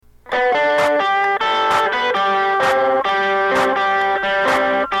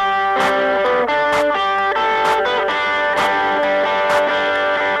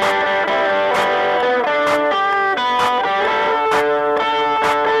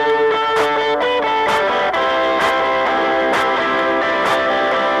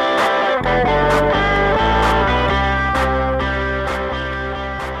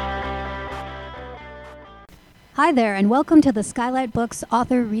Hi there, and welcome to the Skylight Books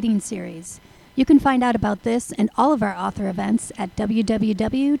Author Reading Series. You can find out about this and all of our author events at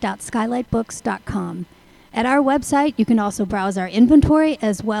www.skylightbooks.com. At our website, you can also browse our inventory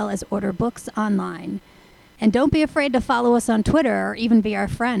as well as order books online. And don't be afraid to follow us on Twitter or even be our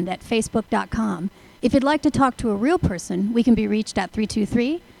friend at facebook.com. If you'd like to talk to a real person, we can be reached at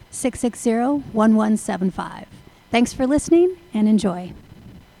 323-660-1175. Thanks for listening and enjoy.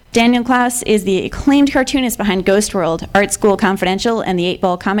 Daniel Clowes is the acclaimed cartoonist behind Ghost World, Art School Confidential, and the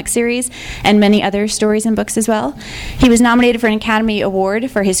Eightball comic series, and many other stories and books as well. He was nominated for an Academy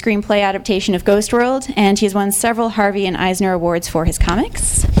Award for his screenplay adaptation of Ghost World, and he has won several Harvey and Eisner Awards for his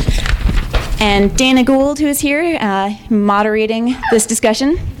comics. And Dana Gould, who is here moderating this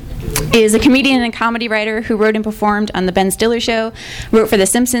discussion, is a comedian and comedy writer who wrote and performed on The Ben Stiller Show, wrote for The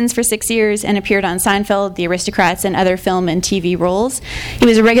Simpsons for 6 years, and appeared on Seinfeld, The Aristocrats, and other film and TV roles. He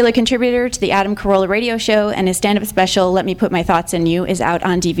was a regular contributor to the Adam Carolla radio show, and his stand-up special, Let Me Put My Thoughts in You, is out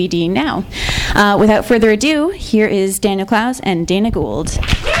on DVD now. Without further ado, here is Daniel Clowes and Dana Gould.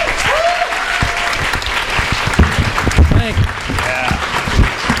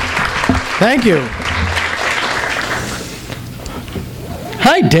 Thank you.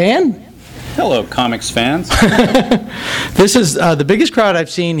 Hi, Dan. Hello, comics fans. This is the biggest crowd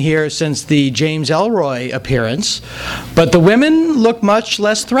I've seen here since the James Elroy appearance, but the women look much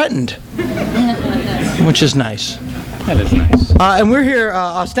less threatened, which is nice. That is nice. And we're here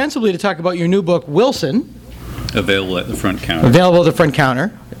ostensibly to talk about your new book, Wilson. Available at the front counter. Available at the front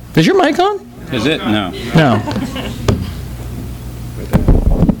counter. Is your mic on? Is it? No. No.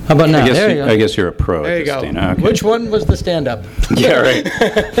 How about now? There you go. I guess you're a pro. There you go. Okay. Which one was the stand-up? Yeah, right.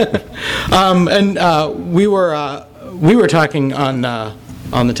 We were talking on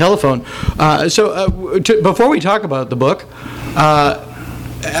the telephone. Before we talk about the book,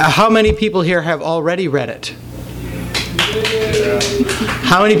 how many people here have already read it?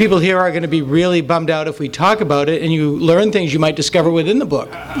 How many people here are going to be really bummed out if we talk about it and you learn things you might discover within the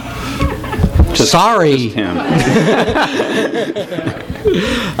book? Sorry. Just him.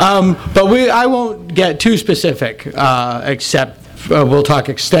 But I won't get too specific, except we'll talk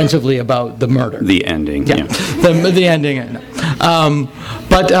extensively about the murder. The ending. Yeah. The ending.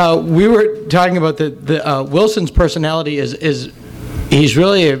 But we were talking about the Wilson's personality is he's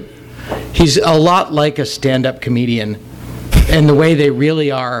a lot like a stand-up comedian in the way they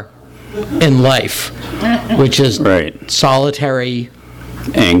really are in life, which is solitary,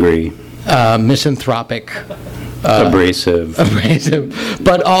 angry, misanthropic, abrasive,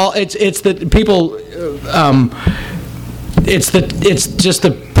 but it's the people. It's just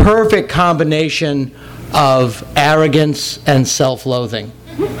the perfect combination of arrogance and self-loathing.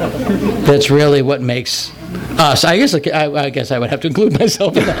 That's really what makes us. I guess I would have to include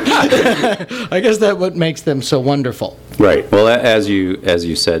myself in that. I guess that's what makes them so wonderful. Right. Well, as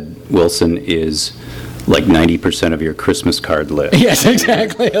you said, Wilson is like 90% of your Christmas card list. Yes,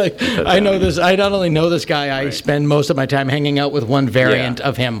 exactly. I know this. I not only know this guy, I spend most of my time hanging out with one variant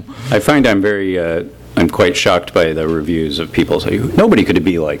of him. I find I'm quite shocked by the reviews of people saying, nobody could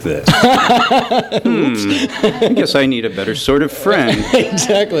be like this. I guess I need a better sort of friend.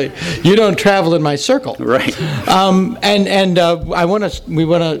 Exactly. You don't travel in my circle. Right. We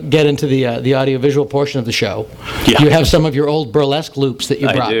want to get into the audiovisual portion of the show. Yeah. You have some of your old burlesque loops that you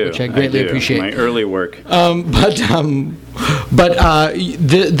brought, which I greatly appreciate. My early work. But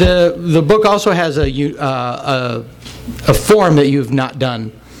the book also has a form that you've not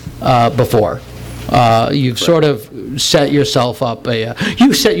done before. You've sort of set yourself up a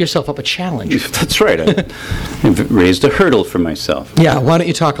challenge. That's right. I've raised a hurdle for myself. Yeah. Why don't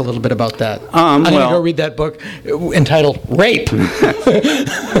you talk a little bit about that? I'm going to go read that book entitled "Rape."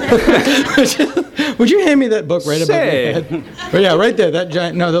 Would you hand me that book right above my head? Yeah, right there. That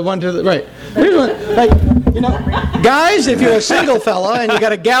giant. No, the one to the right. Here's one. Guys, if you're a single fella and you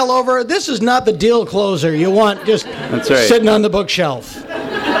got a gal over, this is not the deal closer you want just sitting on the bookshelf.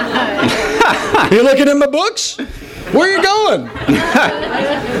 You looking at my books? Where are you going?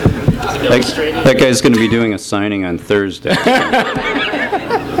 That guy's going to be doing a signing on Thursday.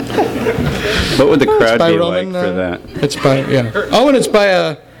 What would the crowd be Roman, like for that? It's by Oh, and it's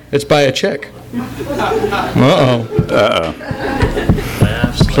by a chick. Uh-oh.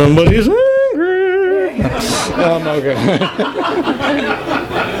 Somebody's angry. Okay.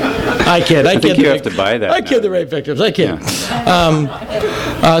 I kid. I think you have to buy that. I kid the rape victims. I kid.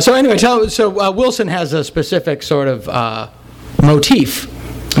 Yeah. So anyway, Wilson has a specific sort of motif.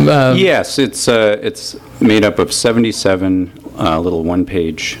 Yes, it's made up of 77 little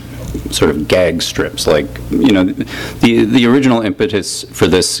one-page sort of gag strips. Like, the original impetus for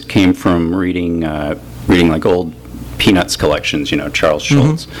this came from reading reading like old Peanuts collections, Charles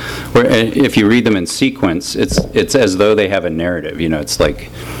Schulz, where if you read them in sequence, it's as though they have a narrative. It's like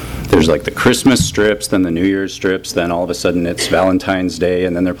there's like the Christmas strips, then the New Year's strips, then all of a sudden it's Valentine's Day,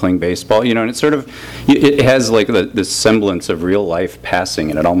 and then they're playing baseball. And it's sort of, it has like this semblance of real life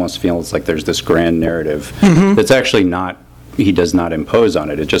passing, and it almost feels like there's this grand narrative that's actually not. He does not impose on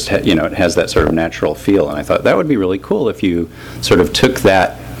it. It just it has that sort of natural feel. And I thought that would be really cool if you sort of took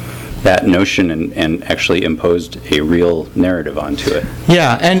that notion and actually imposed a real narrative onto it.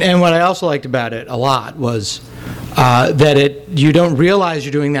 Yeah, and what I also liked about it a lot was that you don't realize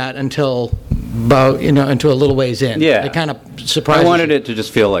you're doing that until until a little ways in. Yeah. It kind of surprises I wanted you. it to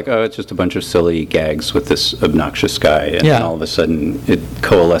just feel like, oh, it's just a bunch of silly gags with this obnoxious guy, and then all of a sudden it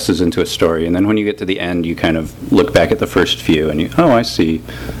coalesces into a story. And then when you get to the end, you kind of look back at the first few, and I see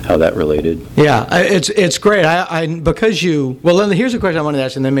how that related. Yeah, it's great. Because you. Well, then here's a question I wanted to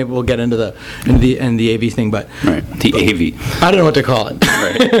ask, and then maybe we'll get into the AV thing. But right, the AV. I don't know what to call it.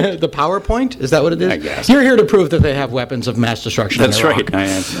 Right. The PowerPoint, is that what it is? I guess. You're here to prove that they have weapons of mass destruction. That's in Iraq. right. I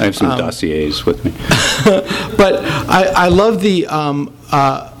have some dossiers with me. But I love that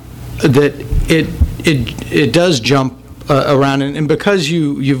it does jump around, and because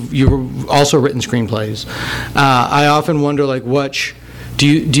you've also written screenplays, I often wonder do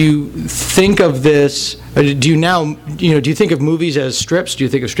you think of this? Do you now do you think of movies as strips? Do you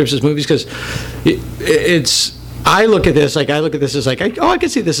think of strips as movies? Because it's. I look at this as like, I could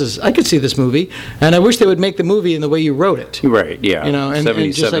see this movie, and I wish they would make the movie in the way you wrote it. Right, yeah. And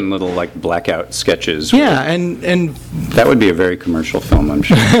 77 little blackout sketches. Yeah, and that would be a very commercial film, I'm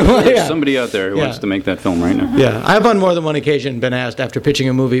sure. Well, There's somebody out there who wants to make that film right now. Yeah, I've on more than one occasion been asked after pitching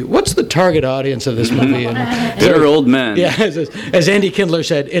a movie, what's the target audience of this movie? And they're old men. Yeah, as Andy Kindler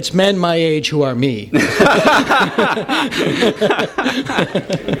said, it's men my age who are me.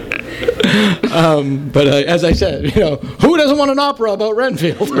 But as I said, who doesn't want an opera about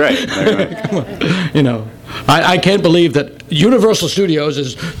Renfield? Right. Come on. I can't believe that Universal Studios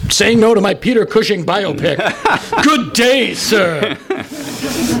is saying no to my Peter Cushing biopic. Good day, sir.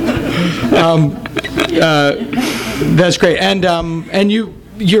 That's great. And when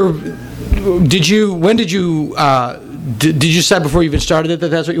did you did you decide before you even started it that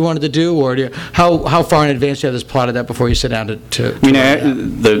that's what you wanted to do, or how far in advance do you have this plotted out before you sit down to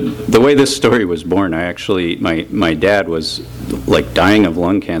the way this story was born, I actually my dad was like dying of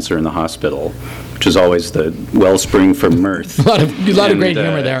lung cancer in the hospital, which is always the wellspring for mirth. a lot of great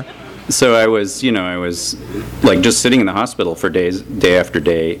humor there. So I was like just sitting in the hospital for days, day after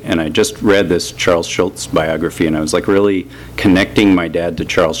day, and I just read this Charles Schulz biography, and I was like really connecting my dad to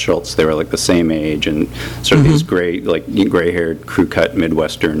Charles Schulz. They were like the same age, and sort of these gray-haired, crew-cut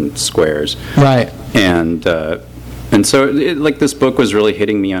Midwestern squares. Right. And so this book was really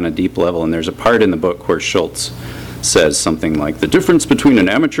hitting me on a deep level, and there's a part in the book where Schulz says something like, the difference between an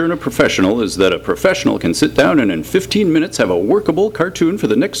amateur and a professional is that a professional can sit down and in 15 minutes have a workable cartoon for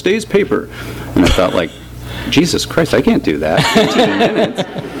the next day's paper. And I thought, Jesus Christ, I can't do that. 15 minutes.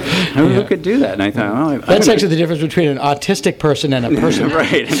 Who could do that? And I thought, that's actually the difference between an autistic person and a person.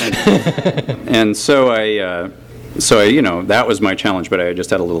 Right. And so I that was my challenge, but I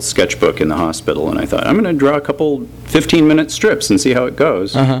just had a little sketchbook in the hospital, and I thought, I'm going to draw a couple 15-minute strips and see how it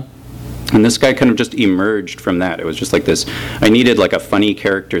goes. Uh-huh. And this guy kind of just emerged from that. It was just like this, I needed like a funny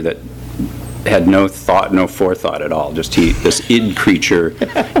character that had no thought, no forethought at all. Just this id creature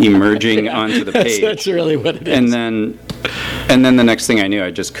emerging onto the page. That's really what it is. And then the next thing I knew,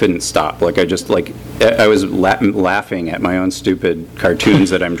 I just couldn't stop. I was laughing at my own stupid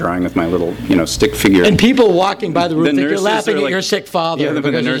cartoons that I'm drawing with my little, stick figure. And people walking by the room think you're laughing at your sick father. Yeah,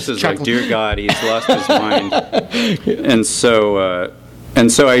 the nurses like, dear God, he's lost his mind. And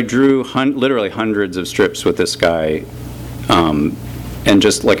so I drew literally hundreds of strips with this guy, and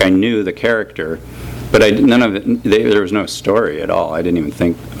just I knew the character, but none of it. There was no story at all. I didn't even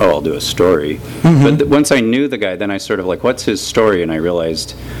think, I'll do a story. Mm-hmm. But once I knew the guy, then I sort of what's his story? And I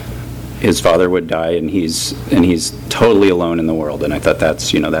realized his father would die, and he's totally alone in the world. And I thought that's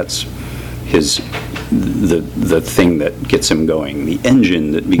his the thing that gets him going, the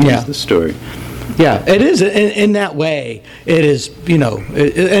engine that begins the story. Yeah, it is in that way. It is,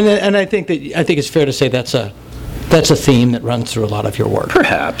 and I think it's fair to say that's a theme that runs through a lot of your work.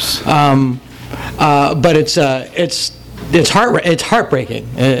 Perhaps. But it's heartbreaking,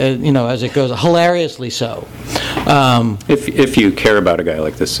 as it goes, hilariously so. If you care about a guy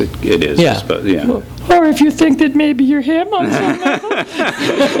like this, it is. Yeah. I suppose, yeah. Well, if you think that maybe you're him on some level.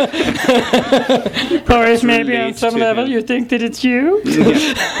 Or if maybe on some level you think that it's you.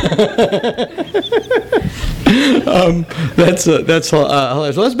 That's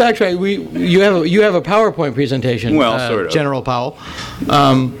hilarious. Let's backtrack. You have a PowerPoint presentation. Well, sort of. General Powell.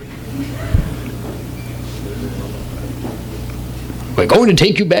 We're going to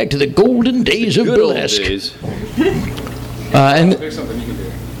take you back to the golden days of burlesque. And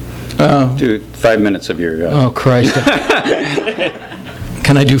do 5 minutes of your. Oh Christ!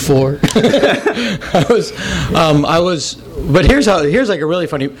 Can I do 4? I was. But here's what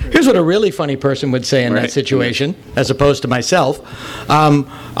a really funny person would say in that situation, as opposed to myself.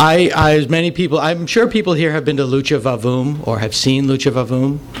 As many people, I'm sure people here have been to Lucha Vavoom or have seen Lucha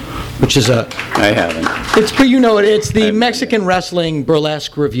Vavoom, which is I haven't. It's the Mexican wrestling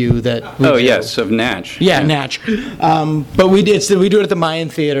burlesque review that. Yes, of Natch. Yeah, Natch. But we do it at the Mayan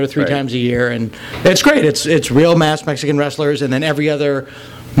Theater 3 times a year, and it's great. It's real mass Mexican wrestlers, and then every other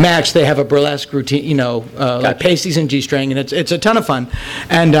match they have a burlesque routine, like pasties and G-string, and it's a ton of fun.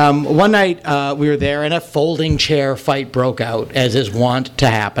 And one night we were there, and a folding chair fight broke out, as is wont to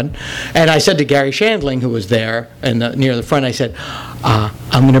happen. And I said to Gary Shandling, who was there near the front, I said,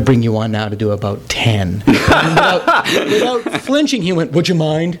 I'm going to bring you on now to do about 10. Without flinching, he went, would you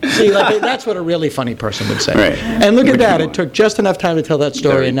mind? See, that's what a really funny person would say. Right. And look at that. It took just enough time to tell that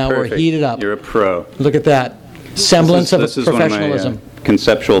story, and now we're heated up. You're a pro. Look at that. Semblance of professionalism. One of my,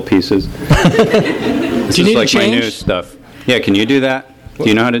 conceptual pieces. This is like my new stuff. Yeah, can you do that? Do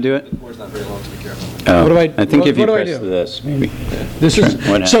you know how to do it? What do I think if you press do? this, maybe. This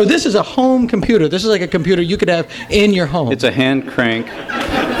is a home computer. This is like a computer you could have in your home. It's a hand crank.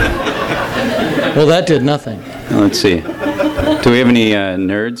 Well, that did nothing. Let's see. Do we have any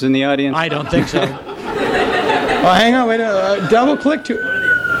nerds in the audience? I don't think so. Oh, hang on, wait. Double click to.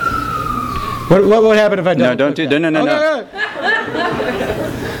 What would happen if I don't? No. No.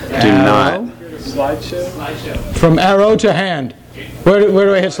 Do not. Slideshow. From arrow to hand. Where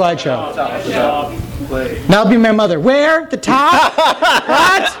do I hit slideshow? Now be my mother. Where? The top?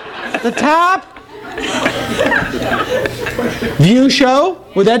 What? The top? View show?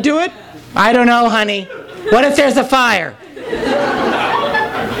 Would that do it? I don't know, honey. What if there's a fire?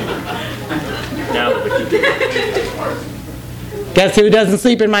 Guess who doesn't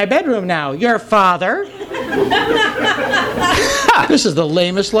sleep in my bedroom now? Your father. This is the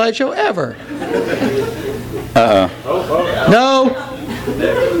lamest slideshow ever. No.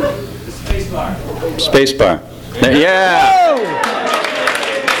 Spacebar. Yeah.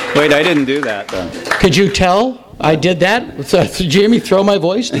 Wait, I didn't do that though. Could you tell I did that? So, Jamie, throw my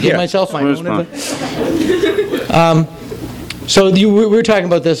voice to give myself my own. So we were talking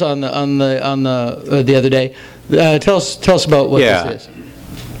about this on the other day. Tell us about what this is.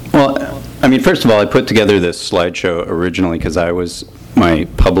 Well, I mean, first of all, I put together this slideshow originally because my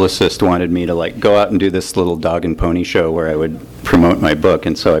publicist wanted me to go out and do this little dog and pony show where I would promote my book,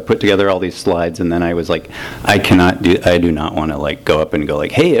 and so I put together all these slides, and then I was like, I do not want to go up and go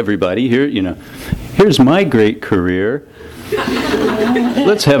hey everybody, here's my great career.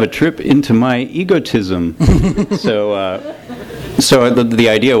 Let's have a trip into my egotism. So the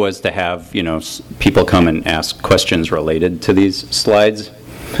idea was to have people come and ask questions related to these slides.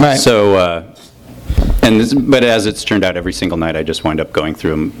 Right. So but as it's turned out, every single night I just wind up going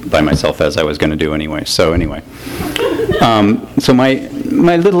through them by myself, as I was going to do anyway. So anyway, so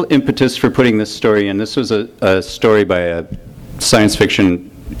my little impetus for putting this story in, this was a story by a science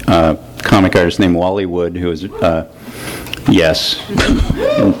fiction comic artist named Wally Wood, who was yes.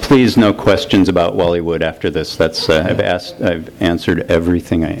 And please, no questions about Wally Wood after this. That's I've answered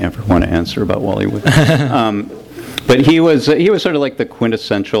everything I ever want to answer about Wally Wood. But he was sort of like the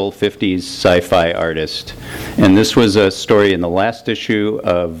quintessential 50s sci-fi artist. And this was a story in the last issue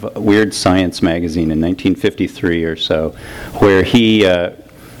of Weird Science magazine in 1953 or so, where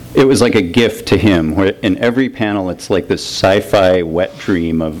it was like a gift to him, where in every panel it's like this sci-fi wet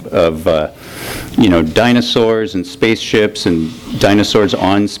dream of dinosaurs and spaceships and dinosaurs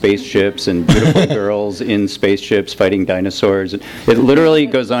on spaceships and beautiful girls in spaceships fighting dinosaurs. It literally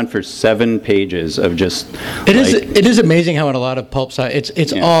goes on for 7 pages of just. It is amazing how in a lot of pulp sci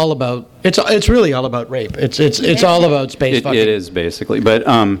it's all about it's really all about rape. It's all about space fucking. It is basically,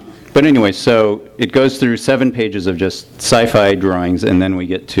 but anyway, so it goes through 7 pages of just sci-fi drawings, and then we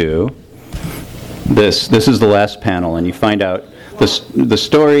get to this. This is the last panel, and you find out the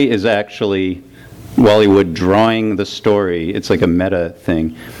story is actually Wally Wood drawing the story. It's like a meta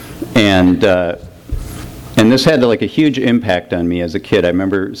thing, and this had a huge impact on me as a kid. I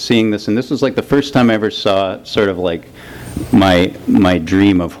remember seeing this, and this was the first time I ever saw sort of my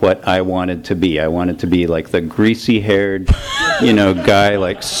dream of what I wanted to be. I wanted to be like the greasy-haired, guy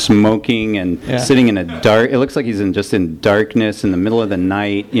like smoking and sitting in a dark. It looks like he's in darkness in the middle of the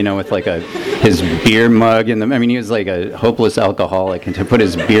night, with like his beer mug he was like a hopeless alcoholic, and to put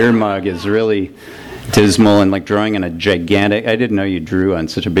his beer mug is really dismal, and like drawing on a gigantic. I didn't know you drew on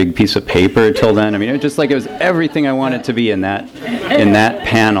such a big piece of paper till then. It was everything I wanted to be in that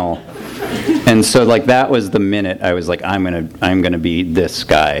panel. And so, like, that was the minute I was like, I'm gonna be this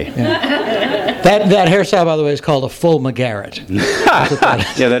guy. Yeah. That hairstyle, by the way, is called a full McGarrett.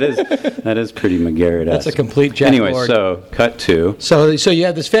 Yeah, that is pretty McGarrett. That's a complete Jack Anyway, Lord. so cut to. So you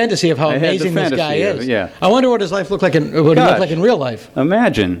have this fantasy of how amazing this guy is. Yeah. I wonder what his life looked like in real life.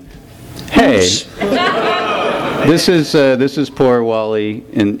 Imagine, hey. This is poor Wally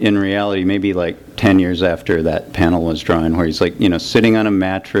in reality, maybe like 10 years after that panel was drawn, where he's like, sitting on a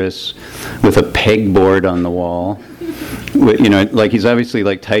mattress with a pegboard on the wall. Like he's obviously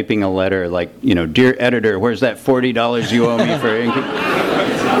like typing a letter like, dear editor, where's that $40 you owe me for inking?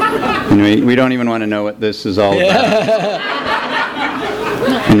 And we don't even want to know what this is all about.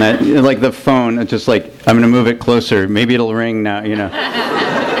 And that, like the phone, it's just like, I'm going to move it closer. Maybe it'll ring now,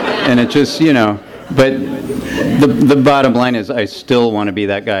 And it just, but the bottom line is I still want to be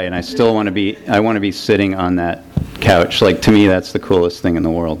that guy, and I want to be sitting on that couch. Like, to me, that's the coolest thing in the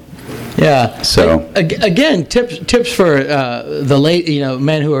world. Yeah. So again, tips for the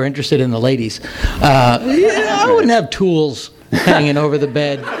men who are interested in the ladies. I wouldn't have tools hanging over the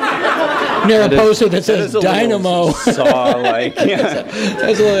bed near a poster that says Dynamo. Saw-like. Yeah.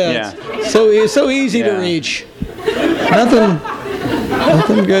 So easy to reach.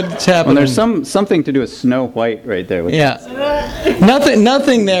 Nothing good's happening. Well, there's something to do with Snow White right there.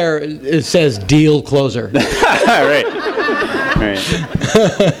 Nothing there. It says deal closer. Right.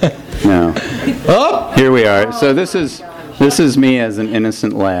 No. Oh, here we are. So this is me as an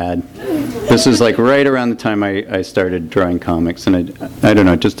innocent lad. This is like right around the time I started drawing comics, and I don't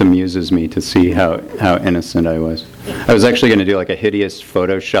know, it just amuses me to see how innocent I was. I was actually going to do like a hideous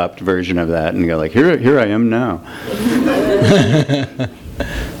photoshopped version of that and go like, here I am now.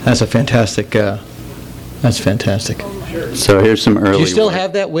 That's fantastic. That's fantastic. So here's some early. Do you still work.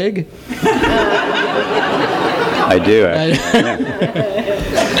 have that wig? I do.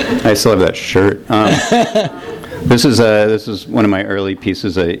 I still have that shirt. This is one of my early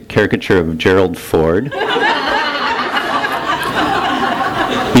pieces, a caricature of Gerald Ford.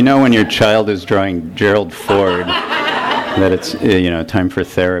 When your child is drawing Gerald Ford, that it's time for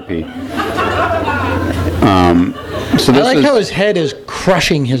therapy. So I like how his head is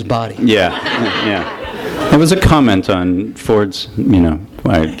crushing his body. Yeah. It was a comment on Ford's.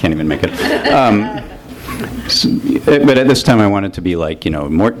 I can't even make it. But at this time, I wanted to be like,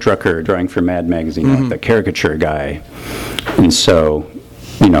 Mort Drucker drawing for Mad Magazine, like the caricature guy. And so,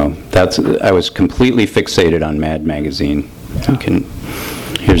 I was completely fixated on Mad Magazine.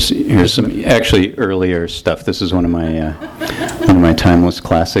 Here's some actually earlier stuff. This is one of my timeless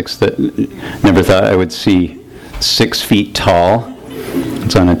classics that never thought I would see 6 feet tall.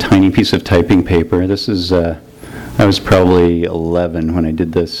 It's on a tiny piece of typing paper. This is I was probably 11 when I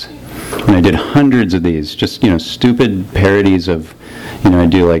did this. And I did hundreds of these, just, stupid parodies of, I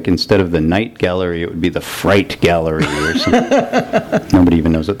do like, instead of the Night Gallery, it would be the Fright Gallery or something. Nobody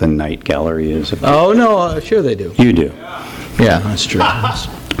even knows what the Night Gallery is. Oh, no, sure they do. You do. Yeah, that's true.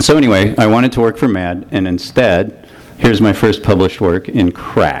 So anyway, I wanted to work for Mad, and instead, here's my first published work in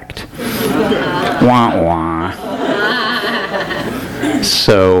Cracked. Wah, wah.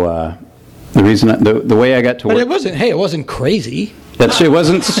 So, the reason, the way I got to work... But it wasn't crazy. It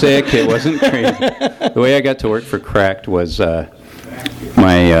wasn't sick. It wasn't crazy. The way I got to work for Cracked was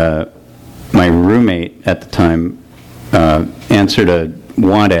my roommate at the time answered a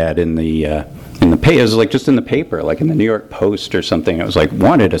want ad in the paper. It was like just in the paper, like in the New York Post or something. It was like,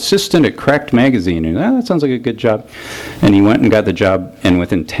 wanted assistant at Cracked magazine, and that sounds like a good job. And he went and got the job, and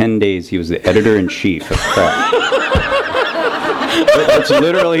within 10 days he was the editor-in-chief of Cracked. That's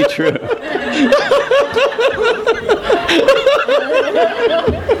literally true.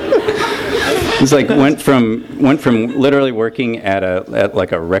 It's like went from literally working at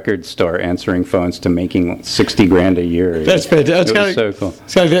like a record store answering phones to making $60,000 a year. That's fantastic. It was so cool.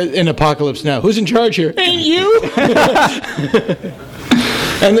 It's kind of in Apocalypse Now. Who's in charge here? Ain't you?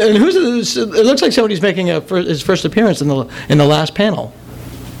 and it looks like somebody's making his first appearance in the last panel.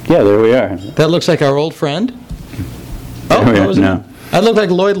 Yeah, there we are. That looks like our old friend. Oh, no. That looked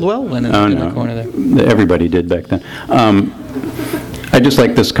like Lloyd Llewellyn in the corner there. Everybody did back then. I just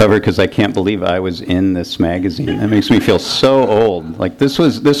like this cover because I can't believe I was in this magazine. That makes me feel so old. Like this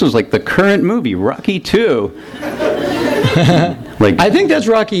was like the current movie, Rocky II. Like, I think that's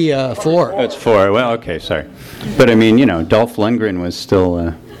Rocky 4. oh, it's 4. Well, okay, sorry. But I mean, Dolph Lundgren was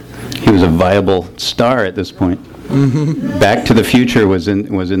still, he was a viable star at this point. Mm-hmm. Back to the Future was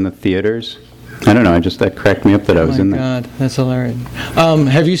in the theaters. I don't know, that cracked me up that I was in there. Oh my God, that's hilarious.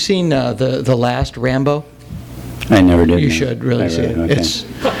 Have you seen the last Rambo? I never did. You no. should really see it. Okay.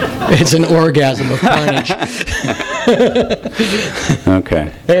 It's an orgasm of carnage.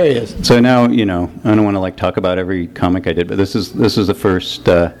 Okay. There he is. So now, I don't want to talk about every comic I did, but this is the first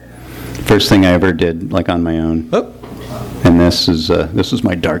thing I ever did on my own. Oh. And this is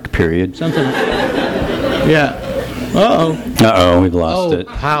my dark period. Something. Yeah. Uh-oh, we've lost it.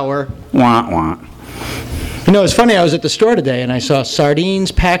 Power. Wah, wah. It's funny. I was at the store today, and I saw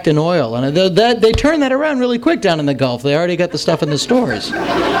sardines packed in oil, and they turned that around really quick down in the Gulf. They already got the stuff in the stores.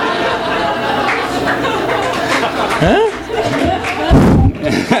 Huh?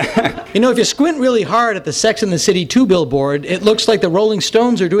 If you squint really hard at the Sex and the City 2 billboard, it looks like the Rolling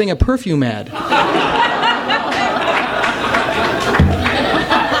Stones are doing a perfume ad.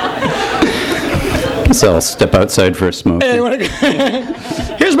 So I'll step outside for a smoke. Hey,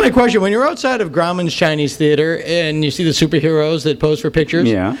 here's my question. When you're outside of Grauman's Chinese Theater and you see the superheroes that pose for pictures,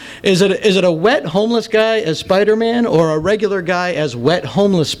 yeah. Is it a wet homeless guy as Spider-Man or a regular guy as wet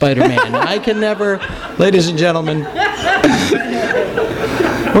homeless Spider-Man? I can never, ladies and gentlemen,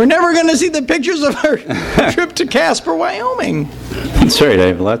 we're never going to see the pictures of our trip to Casper, Wyoming. That's right. I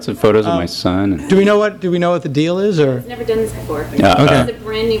have lots of photos of my son. Do we know what the deal is, or? I've never done this before. Okay. It's a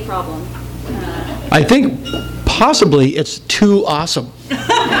brand new problem. I think possibly it's too awesome.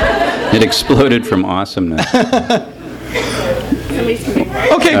 It exploded from awesomeness. Okay,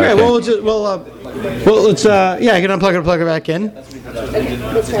 great. Well, let's I can unplug it and plug it back in. Okay,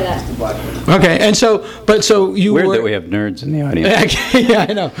 let's try that. Okay, and so you Weird were... that we have nerds in the audience. Yeah,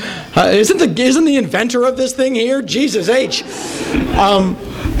 I know. Isn't the inventor of this thing here? Jesus H. But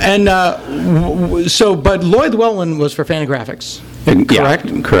Lloyd Llewellyn was for Fantagraphics. Correct?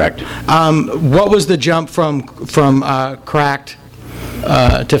 Yeah, correct. What was the jump from Cracked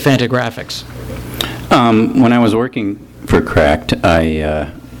to Fantagraphics? When I was working for Cracked,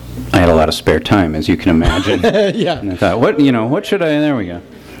 I had a lot of spare time, as you can imagine. Yeah. And I thought, what should I? There we go.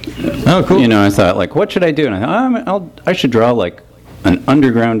 Oh, cool. I thought, what should I do? And I thought, I should draw an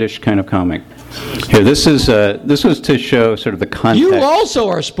undergroundish kind of comic. Here, this was to show sort of the context. You also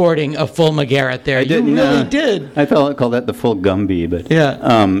are sporting a full McGarrett there. You really did. I call that the full Gumby, but yeah.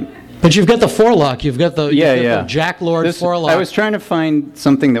 But you've got the forelock. You've got the the Jack Lord forelock. I was trying to find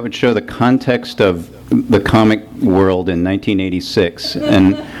something that would show the context of the comic world in 1986,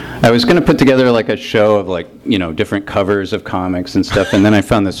 and I was going to put together a show of different covers of comics and stuff, and then I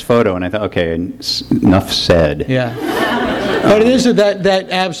found this photo, and I thought, okay, enough said. Yeah. But it is that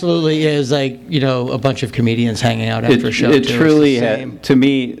absolutely is a bunch of comedians hanging out after a show. It truly to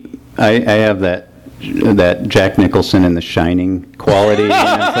me, I have that Jack Nicholson in The Shining quality.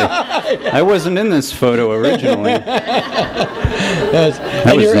 I wasn't in this photo originally. I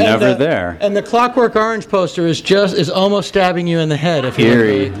was never there. And the Clockwork Orange poster is almost stabbing you in the head if you look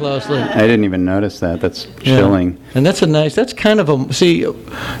really closely. I didn't even notice that. That's chilling. And that's kind of a, see,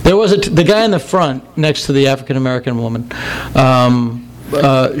 there was the guy in the front next to the African American woman. That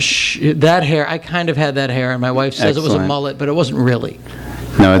hair, I kind of had that hair, and my wife says It was a mullet, but it wasn't really.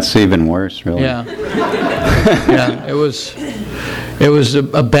 No, it's even worse, really. Yeah. Yeah, it was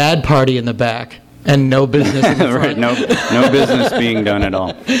a bad party in the back and no business in the front. Right, no business being done at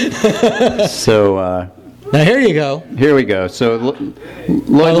all. So now here you go. Here we go. So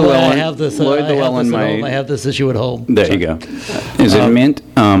Lloyd Llewellyn. I have this issue at home. There you go. Is it mint?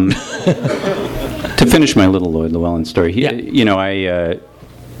 To finish my little Lloyd Llewellyn story,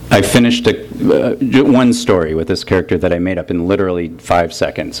 I finished one story with this character that I made up in literally 5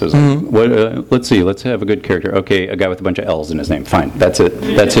 seconds. I was like, let's see, let's have a good character. Okay, a guy with a bunch of L's in his name. Fine, that's it.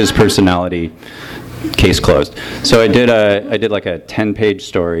 That's his personality. Case closed. So I did a 10-page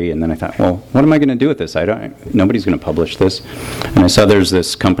story, and then I thought, well, what am I going to do with this? Nobody's going to publish this. And I saw there's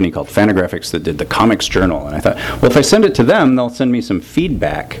this company called Fantagraphics that did the Comics Journal, and I thought, well, if I send it to them, they'll send me some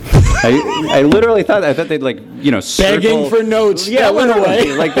feedback. I literally thought circle, begging for notes. Yeah,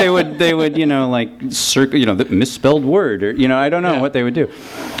 literally. They would circle, the misspelled word, or I don't know what they would do.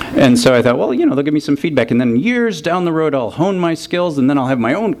 And so I thought, well, they'll give me some feedback, and then years down the road, I'll hone my skills, and then I'll have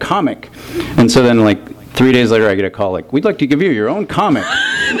my own comic. And so then, 3 days later, I get a call, we'd like to give you your own comic.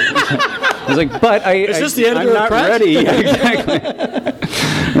 I was like, but I'm not ready. Yeah, exactly.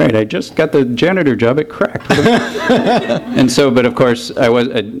 Right, I just got the janitor job at Cracked. And so, but of course, I was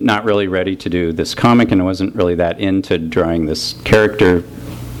not really ready to do this comic, and I wasn't really that into drawing this character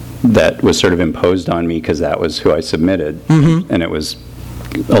that was sort of imposed on me because that was who I submitted, and it was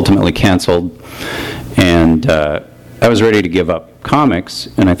ultimately canceled. And I was ready to give up comics,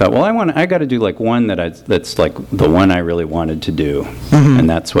 and I thought, well, I got to do like one that's like the one I really wanted to do, and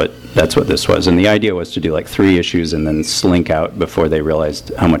that's what this was. And the idea was to do like 3 issues and then slink out before they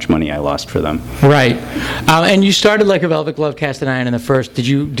realized how much money I lost for them. Right. And you started like a Velvet Glove cast iron in the first. Did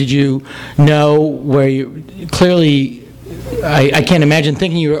you know where you clearly? I can't imagine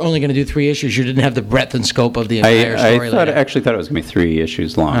thinking you were only going to do 3 issues. You didn't have the breadth and scope of the entire story. I actually thought it was going to be 3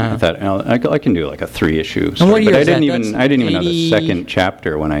 issues long. I thought, I can do like a 3-issue story. And what year but is I didn't that? even know the second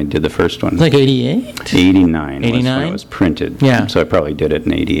chapter when I did the first one. Like 88? 89 was when 89? it was printed. Yeah. So I probably did it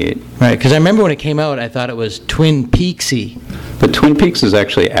in 88. Right, because I remember when it came out, I thought it was Twin Peaksy. But Twin Peaks is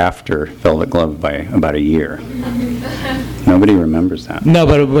actually after Velvet Glove by about a year. Nobody remembers that. No,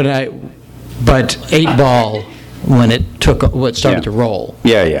 but 8-Ball, when it started to roll.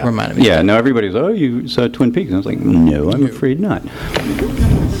 Yeah. Reminded me. Yeah, no, everybody was, oh, you saw Twin Peaks. And I was like, no, I'm afraid not.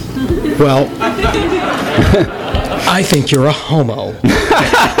 Well, I think you're a homo.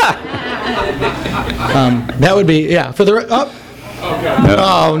 That would be, for the...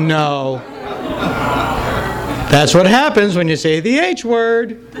 Oh, no. That's what happens when you say the H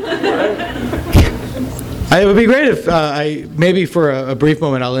word. It would be great if maybe for a brief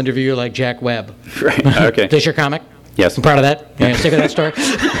moment I'll interview you like Jack Webb. Right, okay. This your comic? Yes. I'm proud of that. Yeah, sick of that story?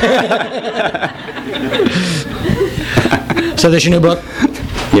 So this your new book?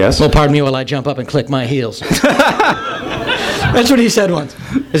 Yes. Well, pardon me while I jump up and click my heels. That's what he said once.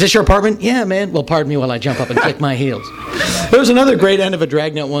 Is this your apartment? Yeah, man. Well, pardon me while I jump up and click my heels. There was another great end of a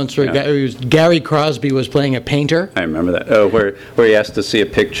Dragnet once where Gary Crosby was playing a painter. I remember that. Oh, where he asked to see a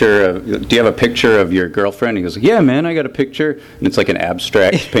picture of, do you have a picture of your girlfriend? He goes, yeah, man, I got a picture. And it's like an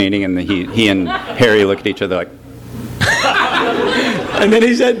abstract painting, and he and Harry look at each other like... And then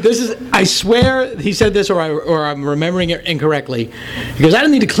he said, I swear he said this, or I'm remembering it incorrectly. He goes, I don't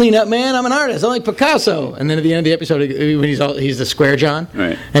need to clean up, man. I'm an artist. I'm like Picasso. And then at the end of the episode, when he's the square John.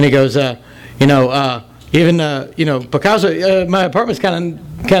 Right. And he goes, Picasso, my apartment's kind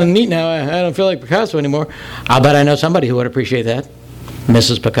of neat now. I don't feel like Picasso anymore. I'll bet I know somebody who would appreciate that.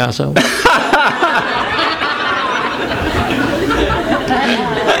 Mrs. Picasso.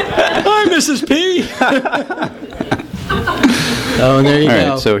 Hi, Mrs. P. Oh, and there you go. All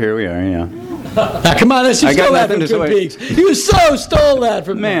right, so here we are, yeah. Now, come on, let's just go that from Twin Peaks. You stole that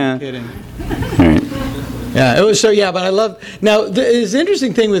from me. Man. I'm kidding. All right. Yeah, it was so, but I love... Now, there's an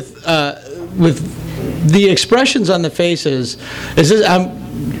interesting thing with the expressions on the faces. Is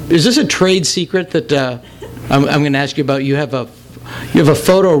this a trade secret that I'm going to ask you about? You have a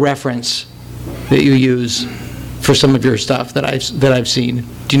photo reference that you use for some of your stuff that I've seen.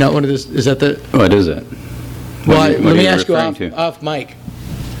 Do you know what it is? Is that the... What is it? Let me ask you off mic.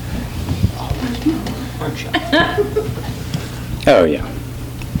 Oh, yeah.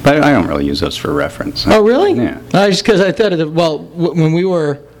 But I don't really use those for reference. Oh, really? Yeah. Just because I thought when we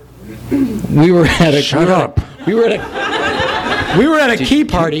were at a... Shut up. We were at a key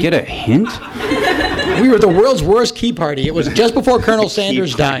party. Get a hint? We were the world's worst key party. It was just before Colonel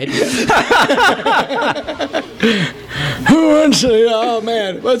Sanders died. Oh,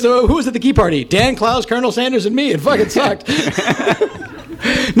 man. Who was at the key party? Dan Clowes, Colonel Sanders, and me. It fucking sucked.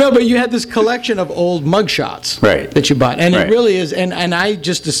 No, but you had this collection of old mugshots that you bought. And it really is, and I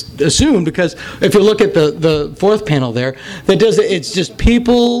just assumed, because if you look at the fourth panel there, it's just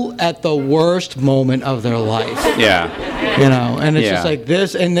people at the worst moment of their life. Yeah. And it's just like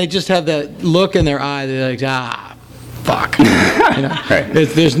this, and they just have that look in their eye. They're like, fuck.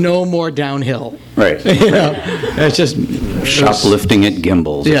 There's no more downhill. Right. It's just... Shoplifting at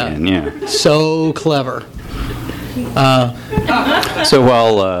Gimbals again, yeah. So clever. So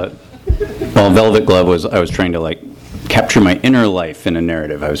while Velvet Glove I was trying to capture my inner life in a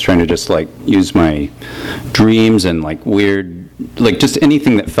narrative. I was trying to just use my dreams and weird, just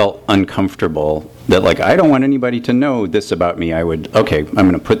anything that felt uncomfortable. That I don't want anybody to know this about me. I'm going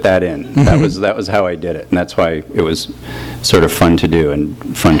to put that in. Mm-hmm. That was how I did it, and that's why it was sort of fun to do and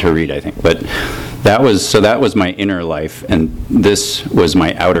fun to read, I think. But that was my inner life, and this was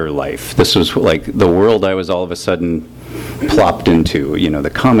my outer life. This was the world I was all of a sudden plopped into. The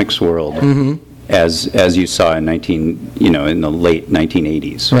comics world, as you saw in in the late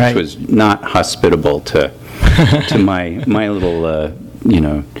 1980s, which was not hospitable to my little.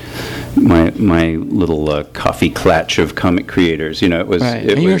 My little coffee clutch of comic creators, it was... Right,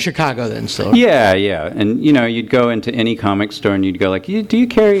 and you were in Chicago then, so... Yeah, and, you'd go into any comic store and you'd go do you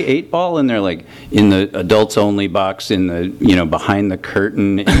carry 8-Ball? And they're in the adults-only box, in the, behind the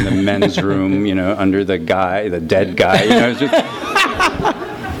curtain, in the men's room, under the dead guy, it's just...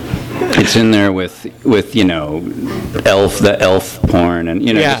 It's in there with the elf porn and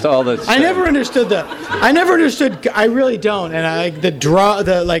just all the stuff. I never understood that. I really don't. And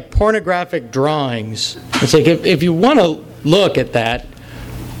the like pornographic drawings. It's like if you want to look at that,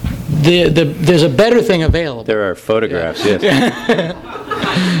 there's a better thing available. There are photographs. Yes.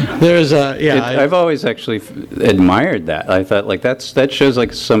 There's I've always actually admired that. I thought that shows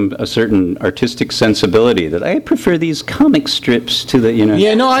like a certain artistic sensibility that I prefer these comic strips to the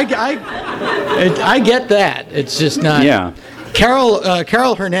Yeah, no, I get that. It's just not. Yeah.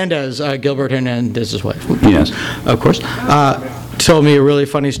 Carol Hernandez, Gilbert Hernandez's wife. Yes. Of course. Told me a really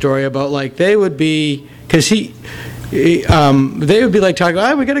funny story about like they would be because they would be like talking,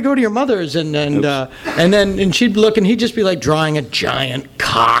 we got to go to your mother's, and she'd look, and he'd just be like drawing a giant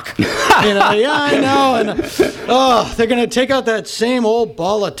cock. Yeah, I know, and they're gonna take out that same old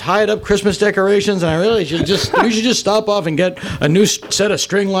ball of tied up Christmas decorations, and we should just stop off and get a new set of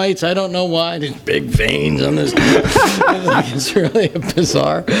string lights. I don't know why these big veins on this. It's really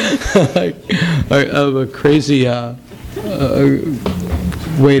bizarre, a crazy.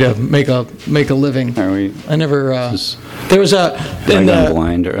 Way to make a living. Are we? I never. There was a.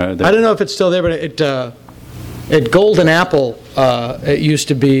 Blind. I don't know if it's still there, but at Golden Apple, it used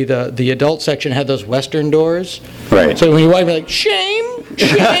to be the adult section had those Western doors. Right. So when you walk, you're like, shame.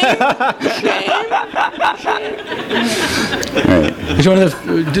 Right. It's one of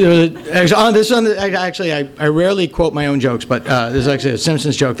the. I rarely quote my own jokes, but this is actually a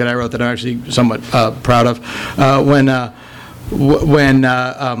Simpsons joke that I wrote that I'm actually somewhat proud of. When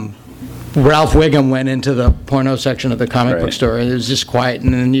Ralph Wiggum went into the porno section of the comic book store, it was just quiet,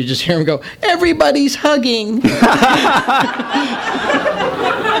 and then you just hear him go, "Everybody's hugging."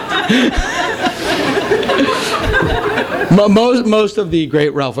 Most of the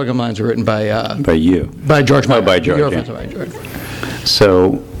great Ralph Wiggum lines were written by you. By George Meyer. By George. Your Yeah. by George.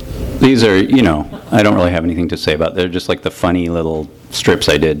 So these are, I don't really have anything to say about. They're just like the funny little strips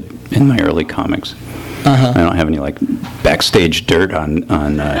I did in my early comics. I don't have any like backstage dirt on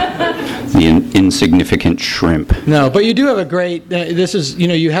the insignificant shrimp. No, but you do have a great. This is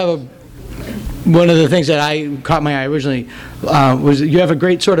you have one of the things that I caught my eye originally was you have a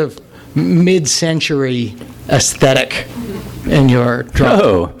great sort of mid-century aesthetic in your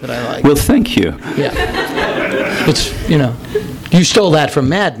drawing that I like. Well, thank you. Yeah, it's you stole that from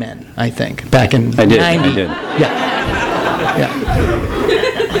Mad Men, I think, back in I did. 90. I did. Yeah.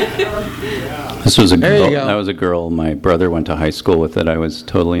 This was There you go. That was a girl my brother went to high school with that I was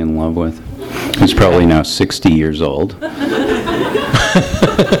totally in love with. He's probably now 60 years old.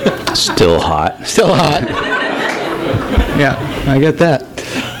 Still hot. Still hot. Yeah, I get that.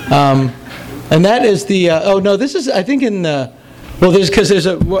 And that is the. This is I think in the. Well, there's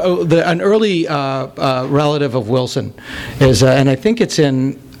an early relative of Wilson is, and I think it's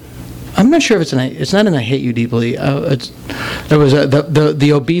in. I'm not sure if it's not in I Hate You Deeply. There was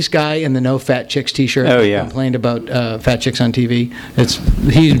the obese guy in the No Fat Chicks T-shirt. Oh, yeah. Complained about fat chicks on TV.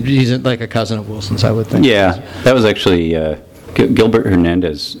 He's like a cousin of Wilson's, I would think. Yeah, that was actually Gilbert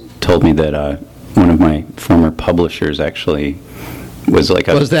Hernandez told me that one of my former publishers actually was like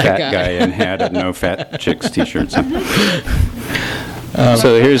a fat guy and had a No Fat Chicks T-shirt. So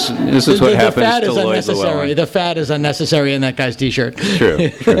this is what happens to Lloyd Llewellyn. The fat is unnecessary in that guy's T-shirt.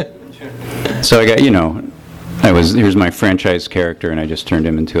 True. So I got, here's my franchise character, and I just turned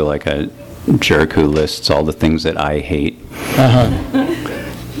him into like a jerk who lists all the things that I hate.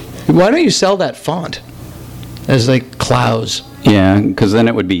 Why don't you sell that font as like Clowes? Yeah, because then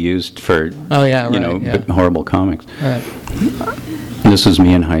it would be used for horrible comics. Right. This was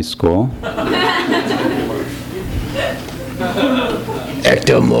me in high school.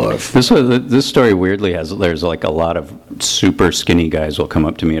 Ectomorph. This story weirdly there's like a lot of super skinny guys will come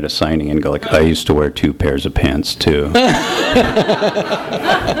up to me at a signing and go like, I used to wear 2 pairs of pants too.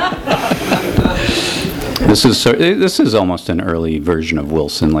 This is almost an early version of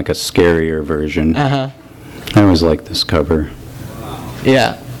Wilson, like a scarier version. I always like this cover.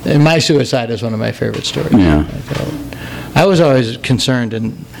 Yeah, and My Suicide is one of my favorite stories. Yeah. I was always concerned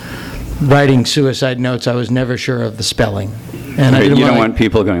in writing suicide notes. I was never sure of the spelling. And you don't want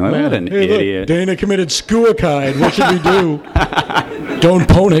people going, what an idiot. Look, Dana committed suicide. What should we do? Don't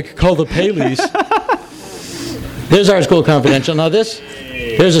panic. Call the Paleys. There's Our School Confidential. Now there's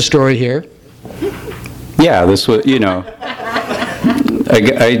a story here. Yeah, this was, I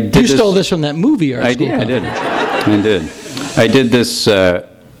did You stole this from that movie, Our School Confidential. I did. I did this, I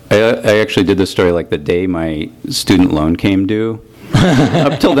actually did this story like the day my student loan came due.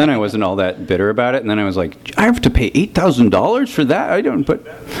 Up till then, I wasn't all that bitter about it, and then I was like, I have to pay $8,000 for that?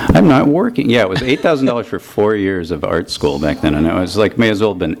 I'm not working. Yeah, it was $8,000 for 4 years of art school back then, and I was like, may as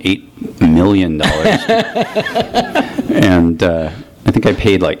well have been $8 million. And I think I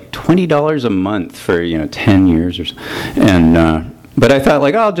paid like $20 a month for 10 years or so. And but I thought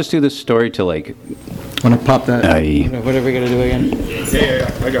like, I'll just do this story till like. Want to pop that? What are we gonna do again?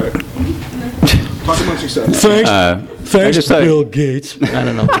 Yeah, I got it. Talk amongst yourselves. Thanks, Bill Gates. I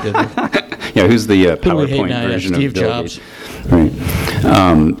don't know who did that. Yeah, who's the PowerPoint version Steve of Bill Jobs. Gates? Right.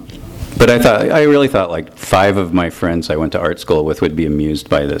 But I really thought like 5 of my friends I went to art school with would be amused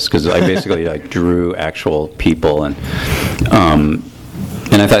by this, because I basically like drew actual people, and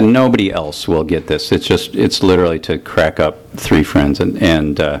I thought nobody else will get this. It's literally to crack up 3 friends, and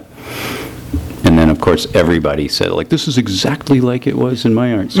then of course everybody said like, this is exactly like it was in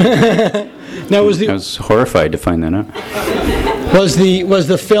my art school. Now I was horrified to find that out. Was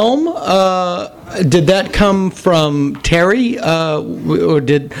the film? Did that come from Terry, or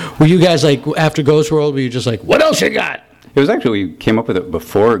were you guys like after Ghost World? Were you just like, what else you got? It was actually, we came up with it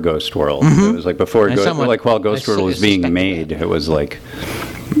before Ghost World. It was like before while Ghost World was being made. It was like,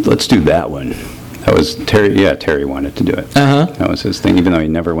 let's do that one. That was Terry. Yeah, Terry wanted to do it. That was his thing. Even though he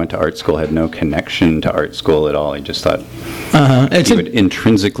never went to art school, had no connection to art school at all. He just thought he would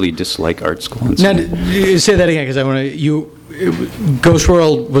intrinsically dislike art school. And now, say that again, because I want to. Ghost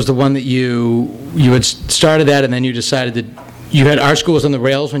World was the one that you had started that, and then you decided that you had art school was on the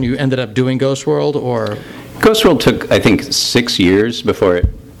rails when you ended up doing Ghost World, or Ghost World took, I think, 6 years before it.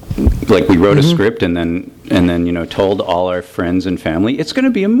 Like we wrote a script and then told all our friends and family it's going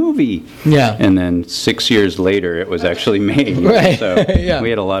to be a movie. Yeah. And then 6 years later it was actually made. Right. So yeah. We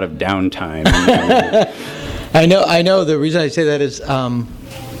had a lot of downtime. I know. The reason I say that is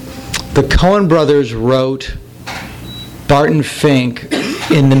the Coen brothers wrote Barton Fink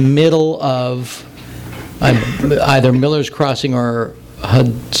in the middle of either Miller's Crossing or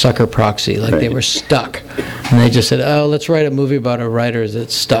Hudsucker Proxy. Like they were stuck. And they just said, oh, let's write a movie about a writer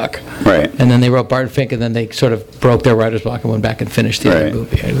that's stuck. Right. And then they wrote Barton Fink, and then they sort of broke their writer's block and went back and finished the other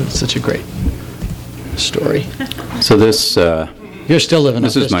movie. It's such a great story. So this... You're still living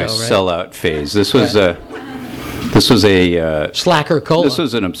this up is my right? sellout phase. This was a... Slacker Cola. This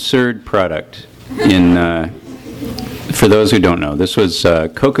was an absurd product. For those who don't know, this was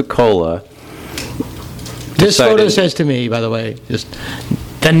Coca-Cola... This photo says to me, by the way, just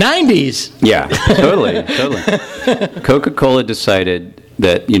the 90s. Yeah, totally. Coca-Cola decided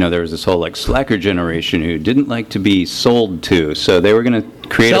that, there was this whole like slacker generation who didn't like to be sold to, so they were going to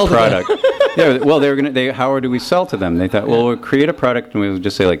create a product. Yeah, well, they were going to. How do we sell to them? They thought, well, we'll create a product and we'll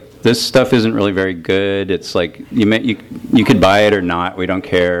just say like, this stuff isn't really very good. It's like you could buy it or not. We don't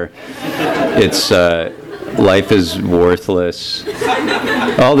care. It's. Life is worthless.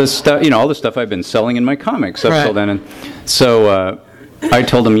 All this stuff, all the stuff I've been selling in my comics up till then. And so I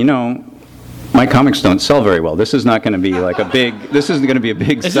told them, my comics don't sell very well. This is not going to be like a big. This isn't going to be a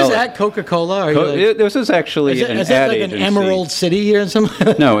big seller. Is this at Coca-Cola? This is actually an ad agency. An Emerald City here or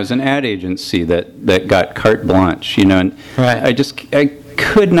something? No, it was an ad agency that got carte blanche. And I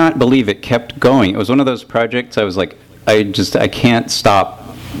could not believe it kept going. It was one of those projects. I was like, I can't stop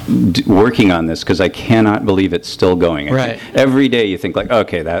working on this because I cannot believe it's still going. Right. Every day you think like,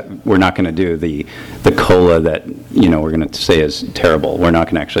 okay, that we're not going to do the cola that we're going to say is terrible. We're not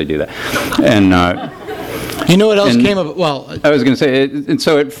going to actually do that. And what else came of it? Well, I was going to say, and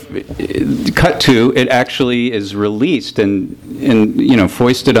so it cut to it actually is released and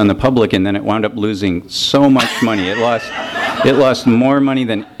foisted on the public, and then it wound up losing so much money. It lost more money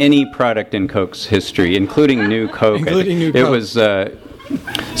than any product in Coke's history, including New Coke. It was.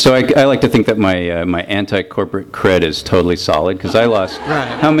 So I like to think that my anti-corporate cred is totally solid because I lost. Right.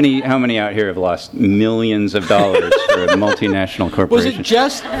 How many out here have lost millions of dollars for a multinational corporation?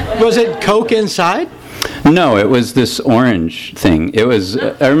 Was it Coke inside? No, it was this orange thing. It was.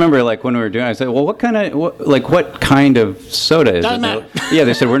 I remember like when we were doing. I said, "Well, what kind of soda is it?" Yeah,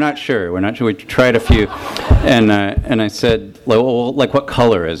 they said we're not sure. We tried a few, and I said, "Well, like what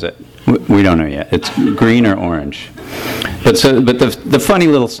color is it?" We don't know yet. It's green or orange. But the funny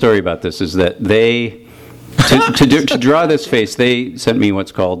little story about this is that they to draw this face, they sent me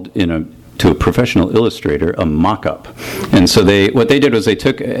what's called to a professional illustrator a mock-up. And so what they did was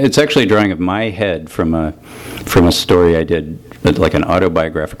it's actually a drawing of my head from a story I did, like an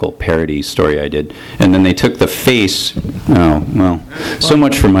autobiographical parody story I did, and then they took the face. Oh well, so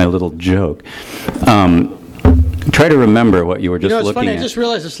much for my little joke. Try to remember what you were just looking at. It's funny, I just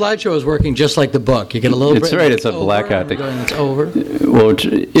realized the slideshow is working just like the book. You get a little bit. It's right, it's a blackout thing. It's over. Well,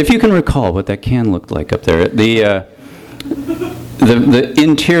 if you can recall what that can look like up there. the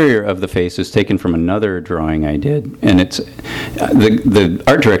interior of the face is taken from another drawing I did, and it's the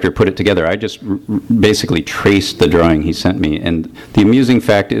art director put it together. I just basically traced the drawing he sent me, and the amusing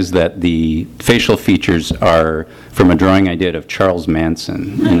fact is that the facial features are from a drawing I did of Charles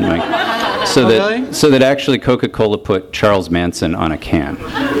Manson, and so that actually Coca-Cola put Charles Manson on a can.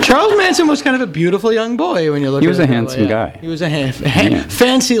 Charles Manson was kind of a beautiful young boy when you look at it. He was a handsome guy. He was a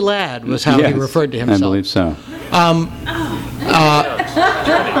fancy lad was how he referred to himself. I believe so.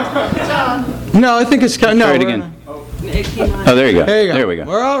 No, I think it's kind of... Try it again. Oh, there you go. There we go.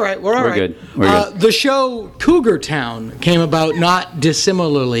 We're all right. We're all right. Good. We're good. The show Cougar Town came about not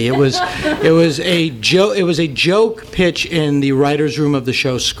dissimilarly. It was a joke pitch in the writers' room of the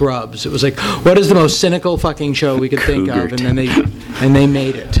show Scrubs. It was like, what is the most cynical fucking show we could think of? And then they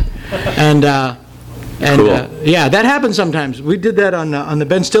made it. And cool. Yeah, that happens sometimes. We did that on the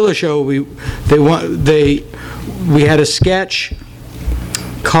Ben Stiller show. We had a sketch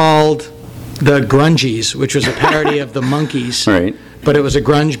called The Grungies, which was a parody of the Monkees. Right. But it was a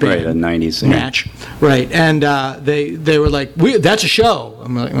grunge band. Right, a 90s match. Right. And they were like, that's a show.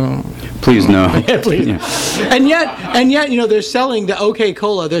 I'm like, oh. Please no. Yeah, please. Yeah. And yet, they're selling to OK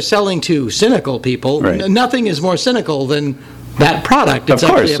Cola. They're selling to cynical people. Right. Nothing is more cynical than that product. It's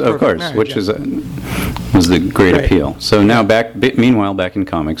of course, which was the great appeal. So now meanwhile, back in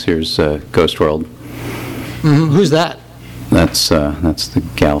comics, here's Ghost World. Mm-hmm. Who's that? That's the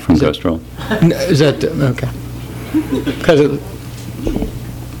gal from Ghost World. Is that okay? Because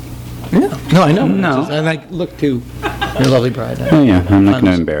no, I know. No, and I look to your lovely bride. Oh yeah, I'm not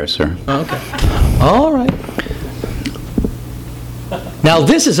going to embarrass her. Oh, okay. All right. Now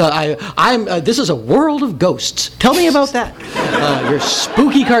this is a world of ghosts. Tell me about that. Your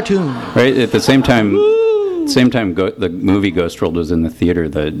spooky cartoon. Right at the same time. The movie Ghost World was in the theater.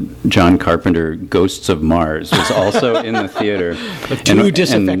 The John Carpenter Ghosts of Mars was also in the theater. Two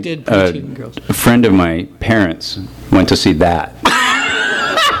disaffected preteen girls. A friend of my parents went to see that.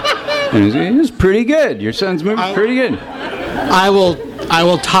 And it was pretty good. Your son's movie pretty good. I will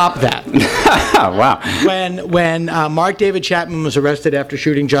top that. Wow. When Mark David Chapman was arrested after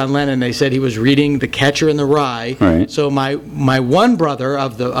shooting John Lennon, they said he was reading The Catcher in the Rye. Right. So my one brother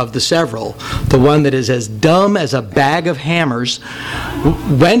of the several, the one that is as dumb as a bag of hammers,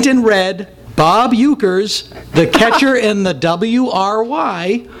 went and read Bob Euchre's The Catcher in the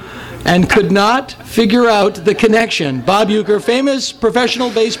WRY and could not figure out the connection. Bob Uecker, famous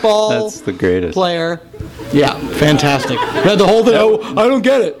professional baseball That's the greatest. player. Yeah, fantastic. Read the whole thing. Oh, I don't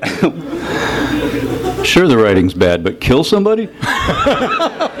get it. Sure, the writing's bad, but kill somebody?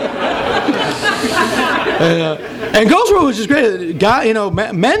 And Ghost World was just great.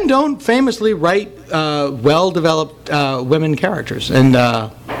 Men don't famously write well-developed women characters, and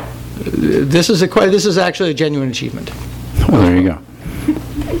this is actually a genuine achievement. Well, there you go.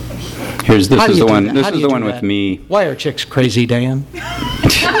 This is the one with me. Why are chicks crazy, Dan?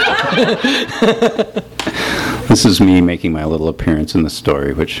 This is me making my little appearance in the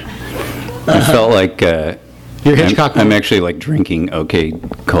story, which I felt like You're Hitchcock. I'm actually like drinking OK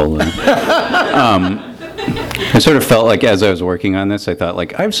Cola. I sort of felt like as I was working on this, I thought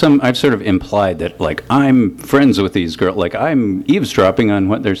like I've sort of implied that like I'm friends with these girls, like I'm eavesdropping on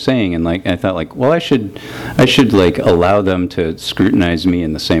what they're saying, and like I thought like, well, I should like allow them to scrutinize me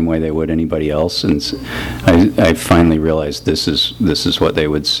in the same way they would anybody else, and I finally realized this is what they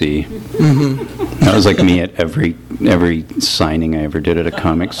would see. Mm-hmm. That was like me at every signing I ever did at a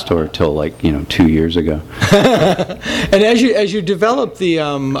comic store till like 2 years ago. And as you develop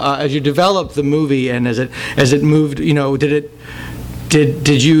the movie, and as it moved,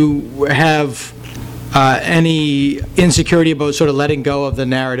 did you have any insecurity about sort of letting go of the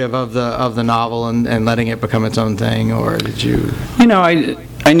narrative of the novel and letting it become its own thing, or did you?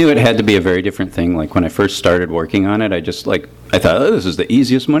 I knew it had to be a very different thing. Like when I first started working on it, I thought, oh, this is the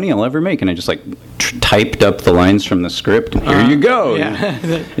easiest money I'll ever make, and I just like typed up the lines from the script. Here you go. Yeah.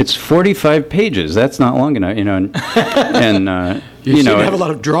 It's 45 pages. That's not long enough, and you have a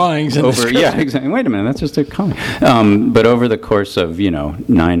lot of drawings in the script. Yeah, exactly. Wait a minute, that's just a comic. But over the course of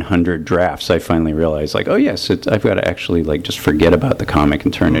 900 drafts, I finally realized like, oh yes, I've got to actually like just forget about the comic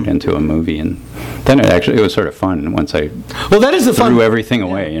and turn it into a movie, and then it was sort of fun once I that is the threw everything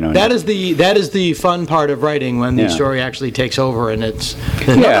away. That is the fun part of writing, when the story actually takes over and it's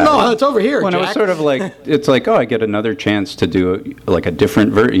no, it's over here. When Jack. it was sort of like it's like, oh, I get another chance to do like a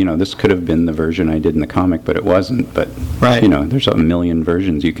different version. This could have been the version I did in the comic, but it wasn't. But there's a million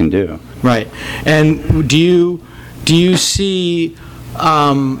versions you can do. Right. And do you see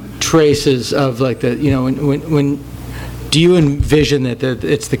traces of like the do you envision that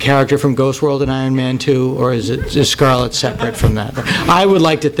it's the character from Ghost World and Iron Man 2, or is Scarlett separate from that? I would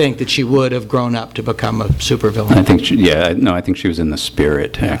like to think that she would have grown up to become a supervillain. I think I think she was in the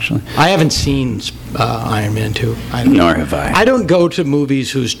spirit, actually. I haven't seen Iron Man 2. Nor have I. I don't go to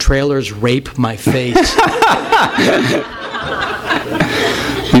movies whose trailers rape my face.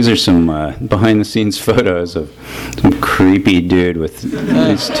 These are some behind-the-scenes photos of some creepy dude with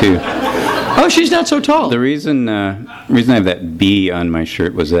these two. Oh, she's not so tall. The reason I have that B on my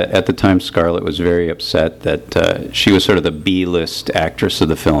shirt was that at the time Scarlett was very upset that she was sort of the B-list actress of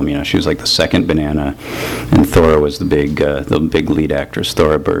the film. You know, she was like the second banana, and Thora was the big lead actress,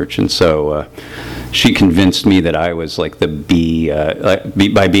 Thora Birch, and so she convinced me that I was like the B.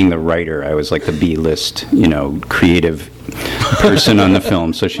 By being the writer, I was like the B-list, creative person on the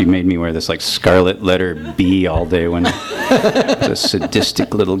film. So she made me wear this like scarlet letter B all day when I was a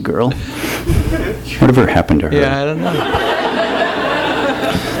sadistic little girl. Whatever happened to her? Yeah, I don't know.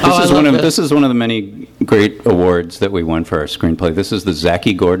 This is one of the many great awards that we won for our screenplay. This is the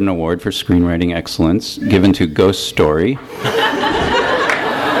Zachy Gordon Award for Screenwriting Excellence, given to Ghost Story.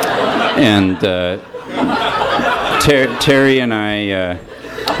 And Terry and I,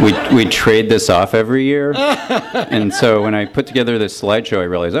 we trade this off every year. And so when I put together this slideshow, I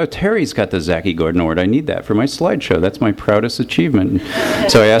realized, Terry's got the Zachy Gordon Award. I need that for my slideshow. That's my proudest achievement.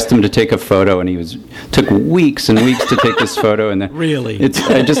 So I asked him to take a photo, and he took weeks and weeks to take this photo. And really?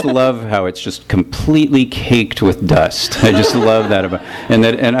 I just love how it's just completely caked with dust. I just love that about, and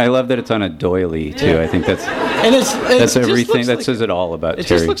I love that it's on a doily too. I think that's everything. That says it all about Terry. It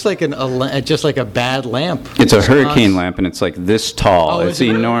just looks like just like a bad lamp. It's a hurricane lamp, and it's like this tall. It's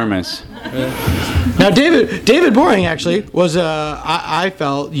enormous. Now, David Boring actually was I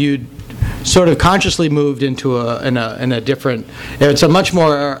felt you'd sort of consciously moved into a different. It's a much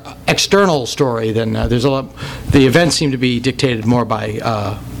more external story than there's a lot. The events seem to be dictated more by.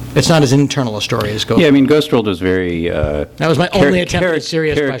 It's not as internal a story as Ghost. Yeah, I mean, Ghost World was very. That was my only attempt at a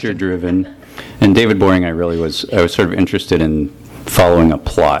serious character driven, and David Boring, I was sort of interested in following a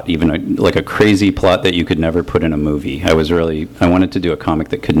plot, even like a crazy plot that you could never put in a movie. I wanted to do a comic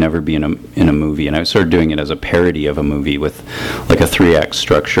that could never be in a movie, and I started doing it as a parody of a movie with like a 3-act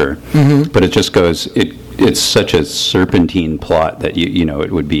structure. Mm-hmm. But it just goes. It's such a serpentine plot that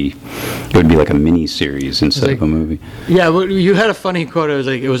it would be like a mini series instead of a movie. Yeah, well, you had a funny quote.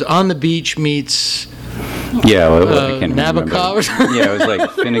 It was on the beach meets. Yeah, I can't Nabokov or something. Yeah, it was like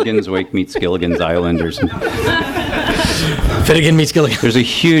Finnegan's Wake meets Gilligan's Island or something. Finnegan meets Gilligan. There's a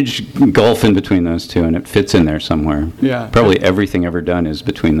huge gulf in between those two, and it fits in there somewhere. Yeah. Probably everything ever done is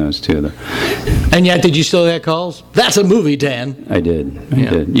between those two. And yet, did you still get calls? That's a movie, Dan. I did.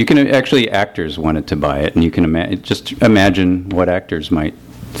 You can actually, actors wanted to buy it, and you can just imagine what actors might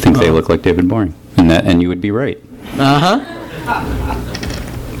think they look like David Boring, and you would be right.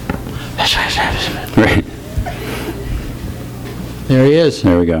 Right. There he is.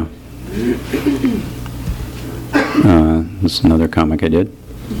 There we go. This is another comic I did.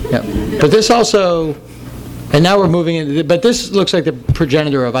 Yep. But this also, and now we're moving into, but this looks like the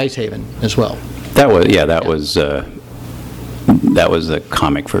progenitor of Icehaven as well. That was the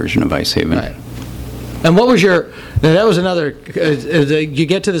comic version of Icehaven. Right. And what was that was another, you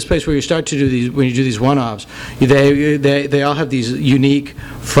get to this place where you start to do these, when you do these one-offs, they all have these unique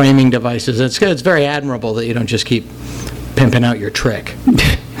framing devices. It's very admirable that you don't just keep pimping out your trick.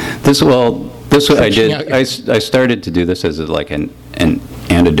 This I did. I started to do this as like an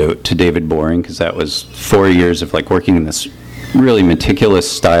antidote to David Boring, because that was 4 years of like working in this really meticulous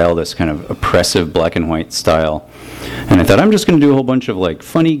style, this kind of oppressive black and white style. And I thought, I'm just going to do a whole bunch of like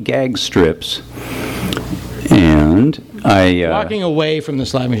funny gag strips. And I walking away from the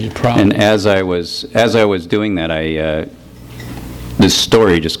slide machine problem. And as I was doing that, this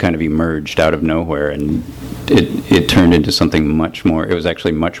story just kind of emerged out of nowhere, and it turned into something much more. It was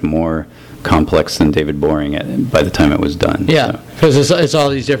actually much more complex than David Boring by the time it was done. Yeah, because it's all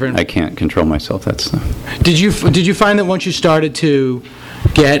these different. I can't control myself. Did you find that once you started to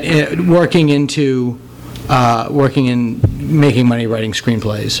get working in making money writing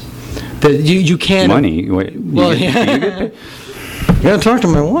screenplays, that you can't money? Wait, well, you gotta talk to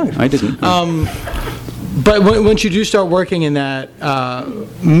my wife. I didn't. But once you do start working in that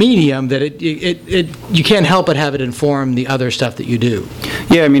medium, that it you can't help but have it inform the other stuff that you do.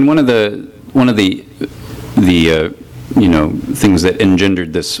 Yeah, I mean, one of the things that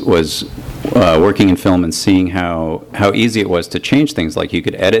engendered this was working in film and seeing how easy it was to change things. Like you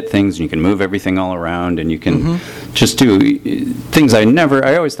could edit things, and you can move everything all around, and you can just do things I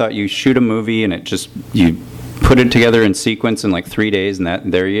always thought you shoot a movie and put it together in sequence in like 3 days, and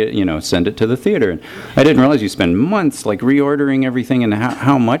there you know, send it to the theater. And I didn't realize you spend months like reordering everything, and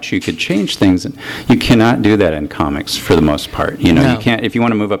how much you could change things. And you cannot do that in comics for the most part. You know, No. you can't, if you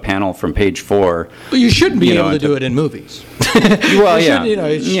want to move a panel from page 4. Well, you shouldn't be able to into- do it in movies. Well, You yeah, should, you know,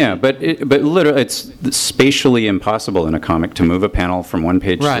 yeah, but literally, it's spatially impossible in a comic to move a panel from one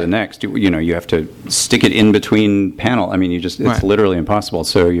page to Right. the next. You know, you have to stick it in between panel. I mean, it's Right. literally impossible.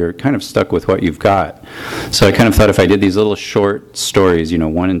 So you're kind of stuck with what you've got. So I kind of thought if I did these little short stories, you know,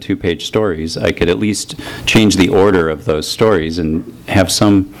 1 and 2 page stories, I could at least change the order of those stories and have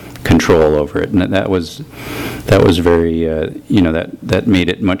some control over it. And that was very, you know, that made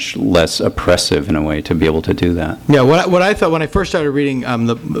it much less oppressive in a way to be able to do that. Yeah, what I thought when I first started reading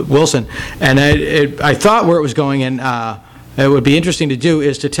the Wilson, and I thought where it was going, and it would be interesting to do,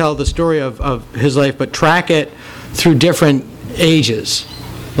 is to tell the story of his life, but track it through different ages,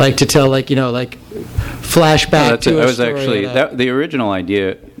 like to tell, like, you know, like flashback to a I was story actually, of the original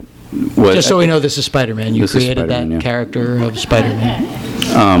idea was... Just so we know, this is Spider-Man. You This is created that Spider-Man, yeah. character of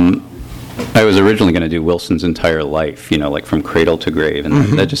Spider-Man. I was originally going to do Wilson's entire life, you know, like from cradle to grave,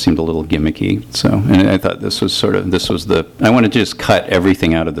 and that just seemed a little gimmicky. So, and I thought this was I wanted to just cut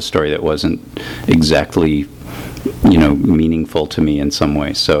everything out of the story that wasn't exactly, you know, meaningful to me in some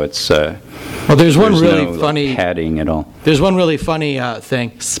way. So it's, Well, there's one there's really no, like, funny. padding at all. There's one really funny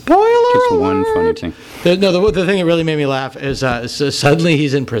thing. Spoiler Just alert! one funny thing. The thing that really made me laugh is suddenly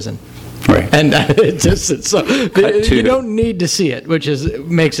he's in prison. Right. And it's so Cut to- you don't need to see it, which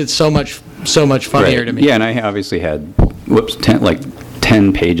makes it so much funnier Right. to me. Yeah, and I obviously had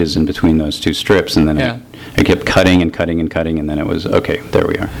 10 pages in between those two strips, and then Yeah. I kept cutting and cutting and cutting, and then it was, okay, there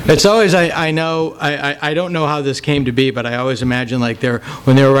we are. It's always I don't know how this came to be, but I always imagine like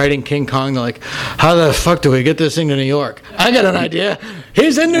when they were writing King Kong, they're like, how the fuck do we get this thing to New York? I got an idea.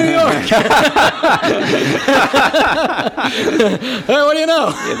 He's in New York. Hey, what do you know?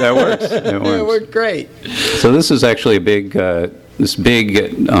 Yeah, that works. It It works. worked great. So this is actually a big, kind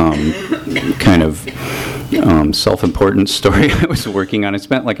of self-important story I was working on. I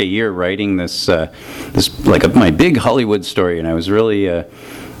spent like a year writing this my big Hollywood story, and I was really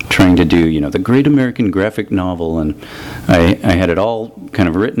trying to do, you know, the great American graphic novel, and I had it all kind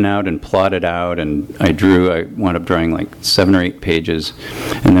of written out and plotted out, and I wound up drawing like 7 or 8 pages,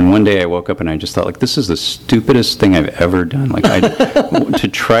 and then one day I woke up and I just thought, like, this is the stupidest thing I've ever done. Like, to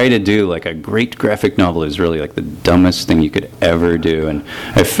try to do like a great graphic novel is really like the dumbest thing you could ever do, and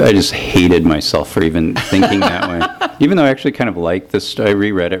I just hated myself for even thinking that way. Even though I actually kind of like this, I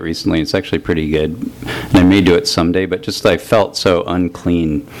reread it recently. It's actually pretty good, and I may do it someday. But just I felt so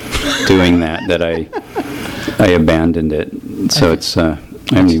unclean doing that I abandoned it. So it's I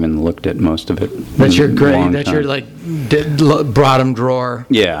haven't even looked at most of it. That's your in a great. long That's time. your like bottom drawer.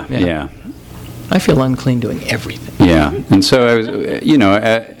 Yeah, Yeah. yeah. I feel unclean doing everything. Yeah, and so I was, you know,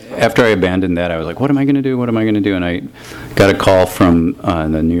 after I abandoned that, I was like, what am I going to do? What am I going to do? And I got a call from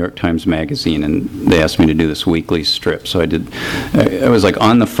the New York Times Magazine, and they asked me to do this weekly strip. So I did. I was like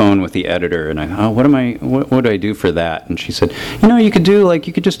on the phone with the editor, and I thought, oh, what do I do for that? And she said, you know, you could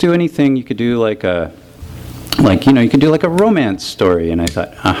just do anything. You could do you could do like a romance story. And I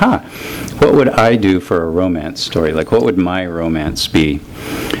thought, aha, what would I do for a romance story? Like, what would my romance be?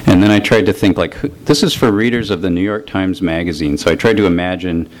 And then I tried to think, like, this is for readers of the New York Times Magazine. So I tried to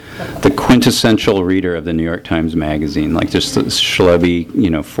imagine the quintessential reader of the New York Times Magazine, like just this schlubby, you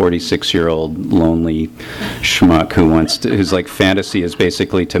know, 46-year-old lonely schmuck whose like fantasy is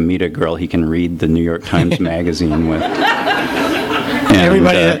basically to meet a girl he can read the New York Times Magazine with. And,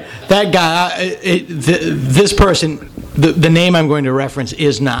 Everybody, that guy, this person, the name I'm going to reference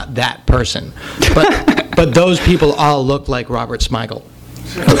is not that person, but those people all look like Robert Smigel.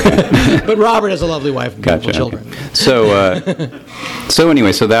 Okay. But Robert has a lovely wife and beautiful children. Okay. So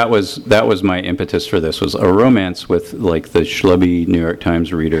anyway, so that was my impetus for this, was a romance with like the schlubby New York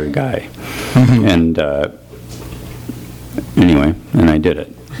Times reader guy, and anyway, and I did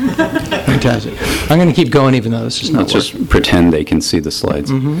it. Fantastic. I'm going to keep going even though this is not Let's just pretend they can see the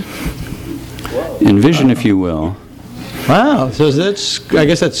slides. Envision, if you will. Wow. So I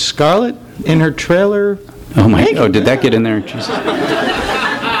guess that's Scarlett in her trailer. Oh my! Oh, did that get in there? Jesus.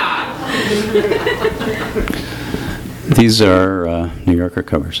 These are New Yorker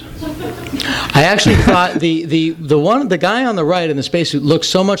covers. I actually thought the guy on the right in the spacesuit looks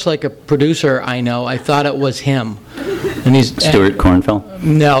so much like a producer I know. I thought it was him. And he's Stuart Cornfell?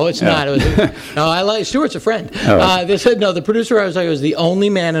 No, it's not. It was, no, I like Stuart's a friend. Oh. They said no. The producer I was like was the only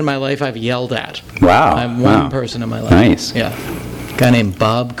man in my life I've yelled at. Wow. I'm one person in my life. Nice. Yeah. guy named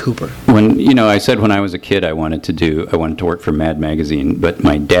Bob Cooper. When I said when I was a kid I wanted to work for Mad Magazine, but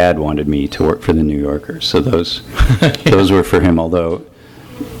my dad wanted me to work for the New Yorker. So those were for him. Although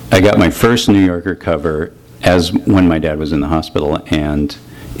I got my first New Yorker cover when my dad was in the hospital, and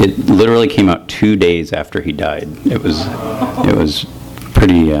it literally came out 2 days after he died. It was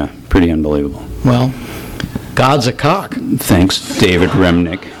pretty unbelievable. Well, God's a cock. Thanks, David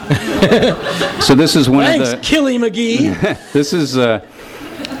Remnick. So this is one Thanks, of the Killy McGee. This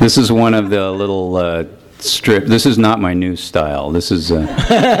is one of the little strip. This is not my new style. This is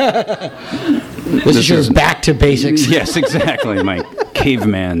this is your back to basics. Yes, exactly. My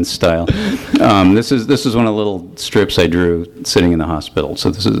caveman style. This is one of the little strips I drew sitting in the hospital.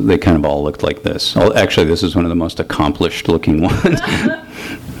 So they kind of all looked like this. Actually, this is one of the most accomplished looking ones.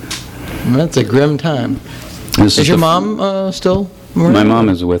 That's a grim time. Is your mom still? My mom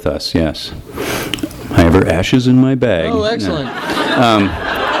is with us, yes. I have her ashes in my bag. Oh, excellent.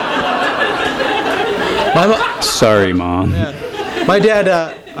 Sorry, Mom. Yeah. My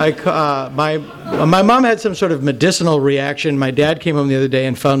dad, my mom had some sort of medicinal reaction. My dad came home the other day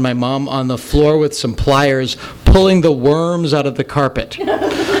and found my mom on the floor with some pliers pulling the worms out of the carpet.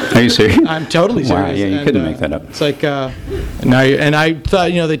 Are you serious? I'm totally serious. Wow, yeah, you couldn't make that up. It's like, and I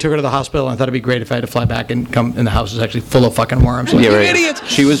thought, they took her to the hospital, and I thought it'd be great if I had to fly back and come, and the house was actually full of fucking worms. Like, yeah, right. Idiots!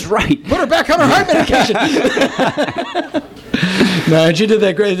 She was right. Put her back on her heart medication. No, and she did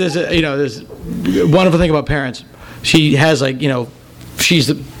that great. There's wonderful thing about parents. She has she's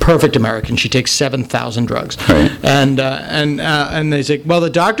the perfect American. She takes 7,000 drugs. Right. And they say, well, the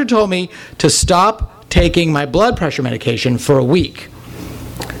doctor told me to stop taking my blood pressure medication for a week.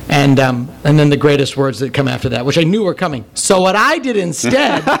 And then the greatest words that come after that, which I knew were coming. So what I did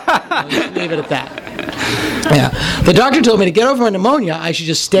instead, I'll leave it at that. Yeah. The doctor told me to get over my pneumonia, I should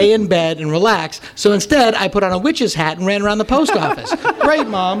just stay in bed and relax. So instead, I put on a witch's hat and ran around the post office. Great,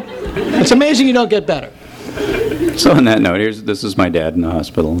 Mom. It's amazing you don't get better. So on that note, this is my dad in the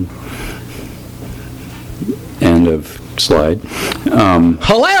hospital. End of slide.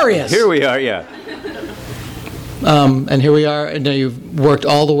 Hilarious! Here we are, yeah. And here we are, and now you've worked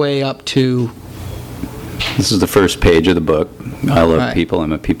all the way up to... This is the first page of the book. I love people.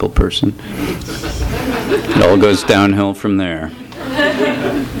 I'm a people person. It all goes downhill from there.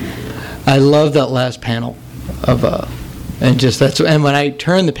 I love that last panel of and when I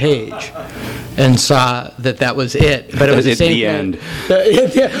turned the page and saw that was it, but it was the same the end.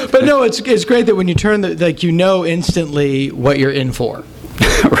 But no, it's great that when you turn instantly what you're in for.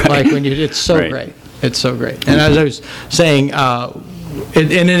 Right. Like when it's so right. great. It's so great. And as I was saying, and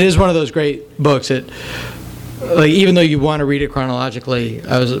it is one of those great books that, even though you want to read it chronologically,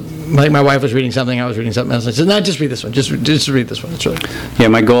 I was my wife was reading something, I was reading something else. I said, "No, just read this one. Just read this one. It's really." Yeah,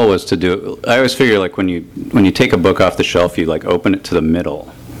 my goal was to do. I always figure when you take a book off the shelf, you open it to the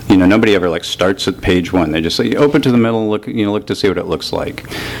middle. Nobody ever starts at page 1. They just say, open to the middle, look to see what it looks like.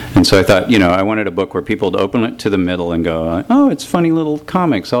 And so I thought, I wanted a book where people would open it to the middle and go, oh, it's funny little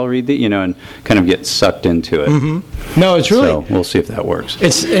comics. I'll read and kind of get sucked into it. Mm-hmm. No, it's really. So we'll see if that works.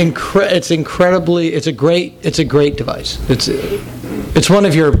 It's incredibly. It's a great device. It's one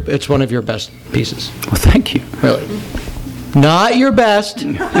of your best pieces. Well, thank you. Really, not your best.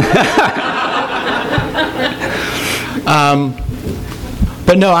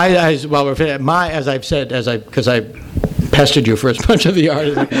 But no, because I pestered you for as much of the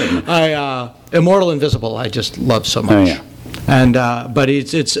art. Immortal Invisible, I just love so much. Oh, yeah. And but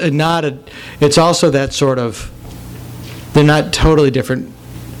it's also that sort of. They're not totally different.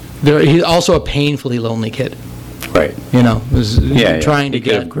 He's also a painfully lonely kid. Right. Trying to he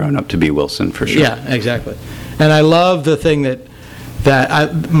could have grown up to be Wilson for sure. Yeah, exactly. And I love the thing that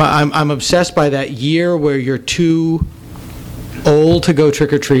I'm obsessed by that year where you're too old to go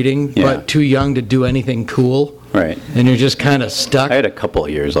trick-or-treating, but too young to do anything cool. Right. And you're just kind of stuck. I had a couple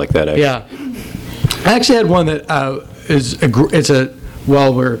of years like that, actually. Yeah. I actually had one that in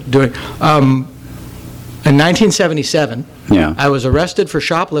 1977, I was arrested for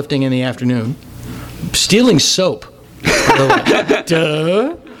shoplifting in the afternoon, stealing soap.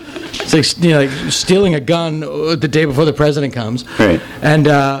 Duh. It's like stealing a gun the day before the president comes. Right. And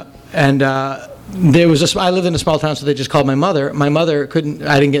there was I lived in a small town, so they just called my mother. My mother I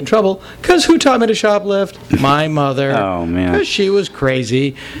didn't get in trouble, because who taught me to shoplift? My mother. Oh, man. 'Cause she was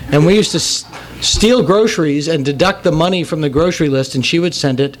crazy. And we used to steal groceries and deduct the money from the grocery list, and she would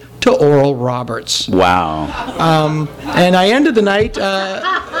send it to Oral Roberts. Wow. And I ended the night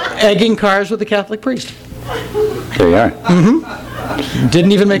egging cars with the Catholic priest. There you are. Mm-hmm.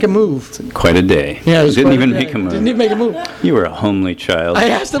 Didn't even make a move. Quite a day. Yeah, it was Didn't quite a even day. make a move. Didn't even make a move. You were a homely child. I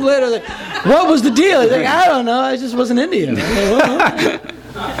asked him later, like, what was the deal? He's like, I don't know. I just wasn't Indian.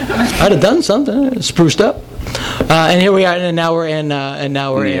 I'd have done something. Spruced up. And here we are, and now we're in the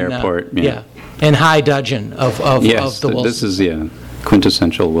airport. In high dudgeon of the Wilson. This is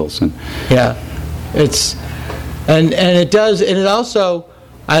quintessential Wilson. Yeah, it's and it does, and it also.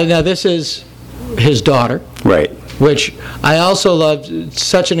 Now this is his daughter, right? Which I also loved. It's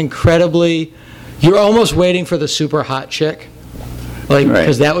such an incredibly. You're almost waiting for the super hot chick, like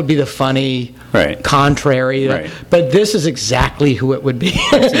because that would be the funny. Right. Contrary, right. But this is exactly who it would be.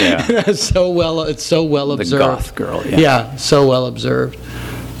 Yeah. It's so well observed. The goth girl, yeah, so well observed.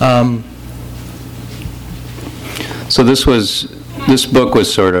 So this book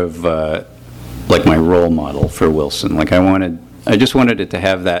was sort of like my role model for Wilson. Like I just wanted it to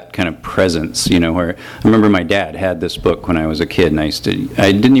have that kind of presence, where I remember my dad had this book when I was a kid, and I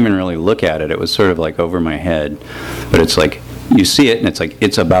didn't even really look at it. It was sort of like over my head, but it's like, you see it, and it's like,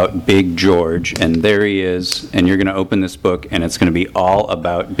 it's about Big George, and there he is, and you're going to open this book, and it's going to be all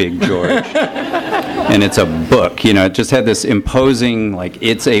about Big George. And it's a book, it just had this imposing, like,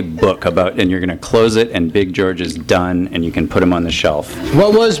 it's a book about, and you're going to close it, and Big George is done, and you can put him on the shelf.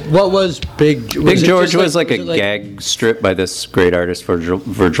 What was Big George? Big George was like a gag strip by this great artist, Virgil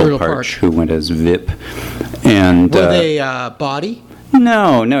Parch, who went as Vip. And were they body?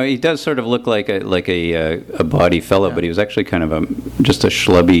 No, he does sort of look like a body fellow, but he was actually kind of just a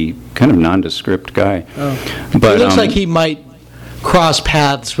schlubby, kind of nondescript guy. Oh. But it looks like he might cross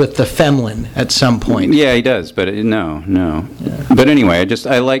paths with the Femlin at some point. Yeah, he does, but no. Yeah. But anyway,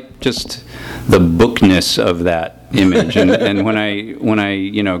 I like just the bookness of that image, and when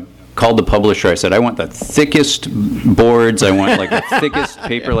I called the publisher, I said, I want the thickest boards, I want like the thickest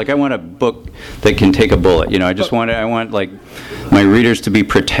paper, like I want a book that can take a bullet, I want like my readers to be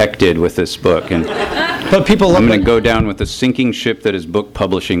protected with this book, and but people I'm going to go down with the sinking ship that is book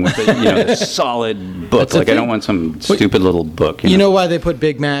publishing with a solid book, like I don't want some stupid little book. You know why they put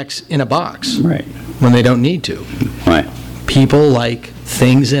Big Macs in a box? Right. When they don't need to. Right. People like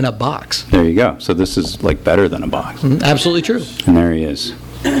things in a box. There you go. So this is like better than a box. Mm-hmm. Absolutely true. And there he is.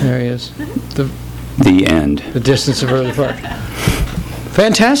 There he is. The end. The distance of early park.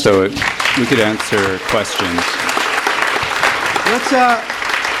 Fantastic. So we could answer questions. Let's.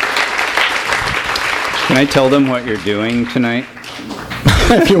 Can I tell them what you're doing tonight?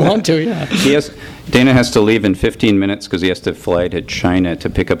 If you want to, yeah. Dana has to leave in 15 minutes because he has to fly to China to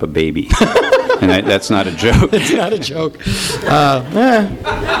pick up a baby. And that's not a joke. It's not a joke.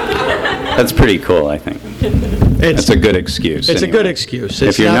 That's pretty cool, I think. That's a good excuse. It's anyway. A good excuse.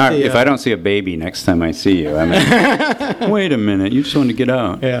 It's if I don't see a baby next time I see you, wait a minute, you just want to get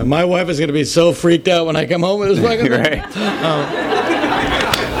out. Yeah, my wife is going to be so freaked out when I come home with this fucking right.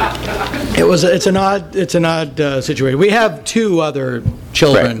 It's an odd situation. We have two other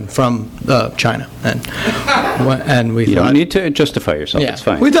children from China, and we you don't need to justify yourself. Yeah. It's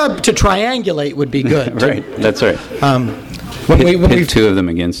fine. We thought to triangulate would be good. Right. That's right. When pit two of them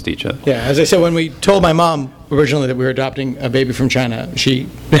against each other. Yeah, as I said, when we told my mom originally that we were adopting a baby from China, she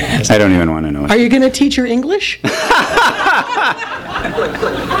asked, I don't even want to know. Are you going to teach her English? But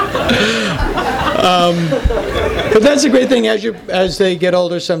that's a great thing. As they get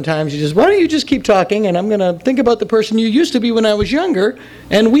older, sometimes why don't you just keep talking, and I'm going to think about the person you used to be when I was younger,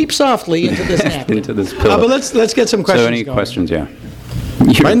 and weep softly into this napkin. Into this pillow. But let's get some questions. So any going. Questions? Yeah.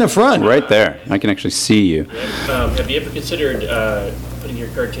 Right in the front. Right there. I can actually see you. Have you ever considered putting your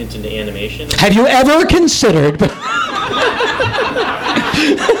cartoons into animation? Have you ever considered?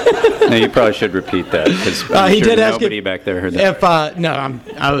 No, you probably should repeat that because he did ask nobody back there heard that.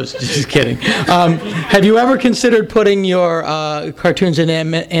 I was just kidding. Have you ever considered putting your cartoons in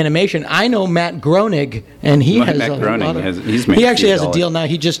animation? I know Matt Groening, and he has Matt a Groening lot of. He actually has a deal now.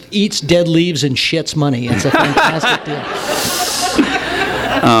 He just eats dead leaves and shits money. It's a fantastic deal.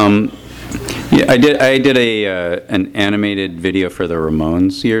 Yeah, I did an animated video for the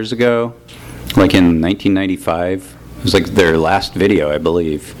Ramones years ago, like in 1995. It was like their last video, I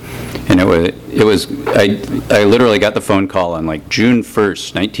believe, and it was. I literally got the phone call on like June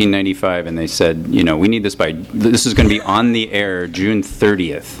 1st, 1995, and they said, we need this this is going to be on the air June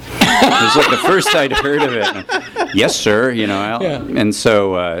 30th. It was like the first I'd heard of it. Yes, sir. And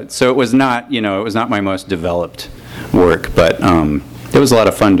so it was not, it was not my most developed work, but. It was a lot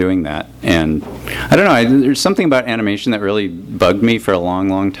of fun doing that, and I don't know, there's something about animation that really bugged me for a long,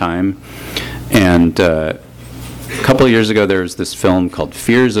 long time, and a couple of years ago there was this film called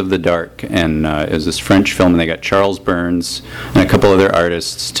Fears of the Dark, and it was this French film, and they got Charles Burns and a couple other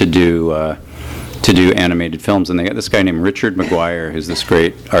artists to do to do animated films, and they got this guy named Richard McGuire, who's this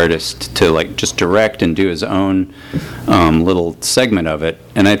great artist, to like just direct and do his own little segment of it.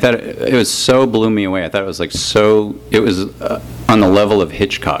 And I thought it was so blew me away. I thought it was like so. It was on the level of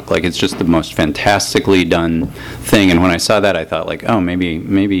Hitchcock. Like it's just the most fantastically done thing. And when I saw that, I thought like, oh,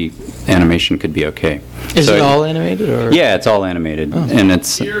 maybe animation could be okay. Is it all animated? Or? Yeah, it's all animated, and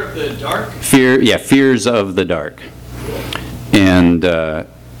it's Fear of the Dark. Fears of the Dark, and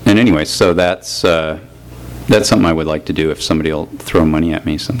anyway, so that's something I would like to do if somebody will throw money at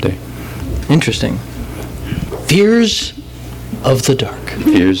me someday. Interesting. Fears of the Dark.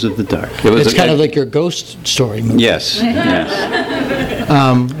 Fears of the Dark. It's kind of like your ghost story movie. Yes. You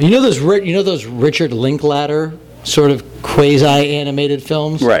know those Richard Linklater sort of quasi-animated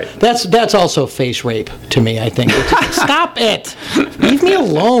films? Right. That's also face rape to me, I think. Stop it! Leave me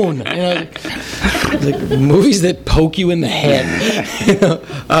alone. Like movies that poke you in the head.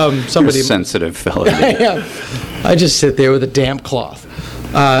 Somebody You're a sensitive fellow. Yeah. I just sit there with a damp cloth.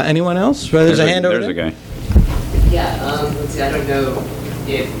 Anyone else? There's a hand over there. there. There's a guy. Yeah, let's see, I don't know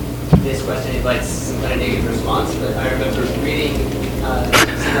if this question invites some kind of negative response, but I remember reading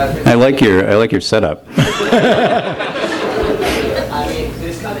some reference. I like your setup. I mean,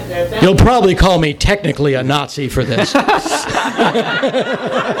 this kind of, You'll probably call me technically a Nazi for this. What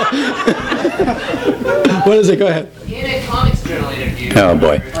is it? Go ahead. in a comics journal interview, Oh,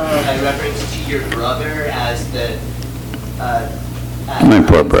 boy. a reference to your brother as the My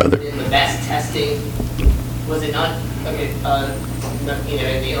poor brother. in the best testing. Was it not? Okay,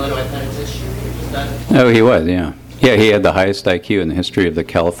 in the Illinois Penitentiary, was that? Oh, he was, yeah. Yeah, he had the highest IQ in the history of the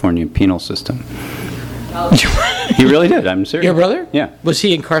California penal system. He really did, I'm serious. Your brother? Yeah. Was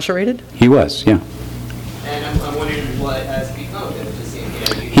he incarcerated? He was, yeah. And I'm wondering what has become of him. Just seeing,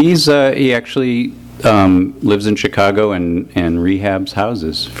 He actually lives in Chicago and rehabs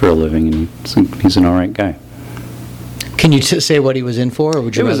houses for a living, and he's an all right guy. Can you say what he was in for, or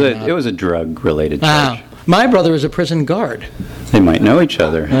would you rather not? It was a drug-related charge. My brother is a prison guard. They might know each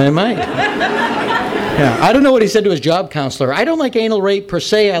other. I might. Yeah. I don't know what he said to his job counselor. I don't like anal rape per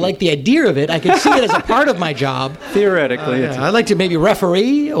se. I like the idea of it. I can see it as a part of my job. Theoretically. I like to maybe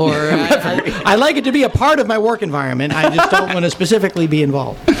referee, or I like it to be a part of my work environment. I just don't want to specifically be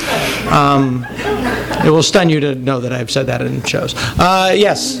involved. It will stun you to know that I've said that in shows.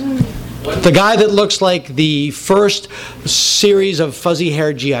 Yes. The guy that looks like the first series of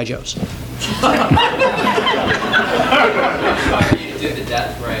fuzzy-haired G.I. Joes. you did the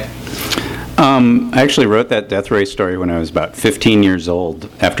death ray. I actually wrote that Death Ray story when I was about 15 years old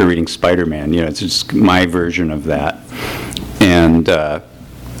after reading Spider-Man. It's just my version of that. And I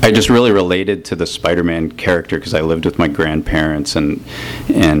just really related to the Spider-Man character because I lived with my grandparents and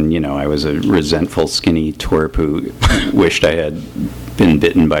I was a resentful, skinny twerp who wished I had been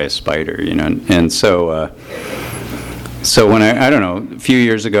bitten by a spider, And so when I don't know, a few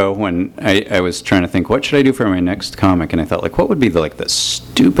years ago when I was trying to think, what should I do for my next comic? And I thought, what would be the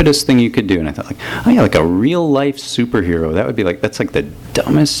stupidest thing you could do? And I thought, like a real-life superhero. That would be that's the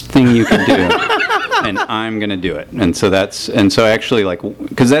dumbest thing you could do. And I'm going to do it. And so I actually,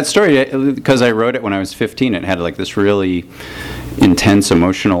 because that story, because I wrote it when I was 15, it had this really intense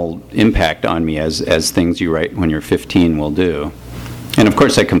emotional impact on me as things you write when you're 15 will do. And of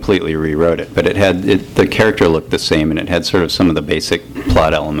course, I completely rewrote it, but the character looked the same, and it had sort of some of the basic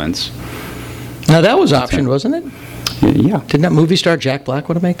plot elements. Now that was optioned, wasn't it? Yeah. Didn't that movie star Jack Black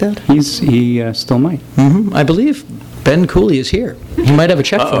want to make that? He still might. Mm-hmm. I believe Ben Cooley is here. He might have a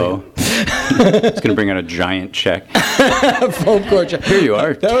check for you. He's going to bring out a giant check. Foam core check. Here you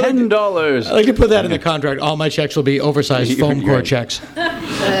are, $10. I like to put that in the contract. All my checks will be oversized foam core checks.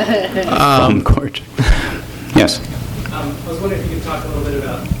 Foam core check. Yes. I was wondering if you could talk a little bit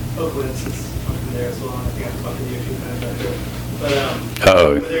about Oakland, since I'm from there as well. I think I'm talking to you a few times out there.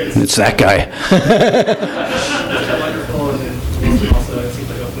 But it's that guy. Wonderful, and then also it seems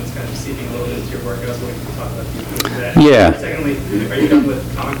like Oakland's kind of seeping a little bit into your work. I was wondering if you could talk about a few things of that. Yeah. Secondly, are you done with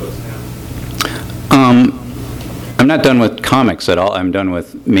comic books now? I'm not done with comics at all. I'm done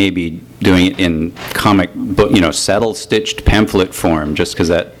with maybe doing it in comic book, saddle-stitched pamphlet form, just because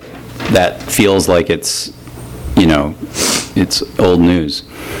that feels like it's old news.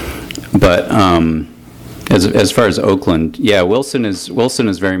 But as far as Oakland, yeah, Wilson is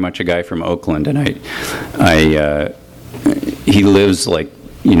very much a guy from Oakland, and he lives 2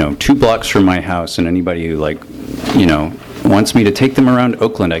 blocks from my house, and anybody who wants me to take them around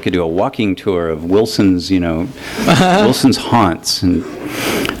Oakland, I could do a walking tour of Wilson's Wilson's haunts, and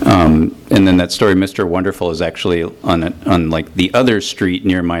then that story Mr. Wonderful is actually on the other street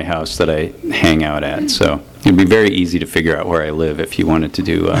near my house that I hang out at. So It'd be very easy to figure out where I live if you wanted to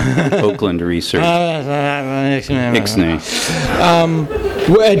do Oakland research. Ixnay.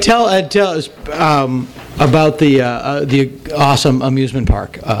 Tell us about the awesome amusement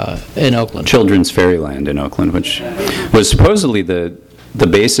park in Oakland. Children's Fairyland in Oakland, which was supposedly the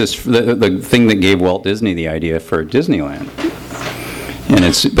basis, the thing that gave Walt Disney the idea for Disneyland. And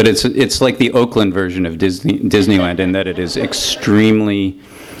it's like the Oakland version of Disneyland in that it is extremely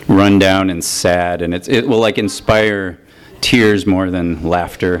run down and sad, and it will like inspire tears more than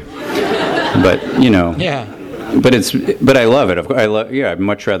laughter. But Yeah. But I love it. I'd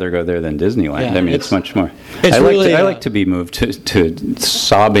much rather go there than Disneyland. Yeah, I mean, it's much more. I like to be moved to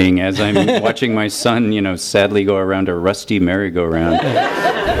sobbing as I'm watching my son, sadly go around a rusty merry-go-round.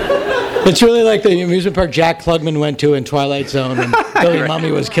 It's really like the amusement park Jack Klugman went to in Twilight Zone when Billy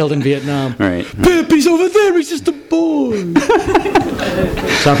Mummy was killed in Vietnam. Right. Pepe's over there, he's just a boy.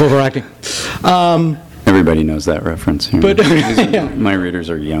 Stop overacting. Everybody knows that reference. But my readers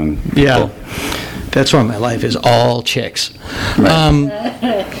are young people. Yeah. That's why my life is all chicks.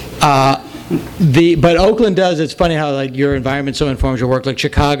 Right. But Oakland does. It's funny how like your environment so informs your work. Like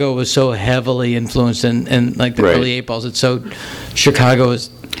Chicago was so heavily influenced in like the early Eightballs. It's so Chicago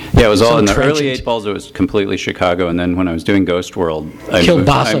is. Yeah, it was all in the trenchant. early Eightballs. It was completely Chicago, and then when I was doing Ghost World, I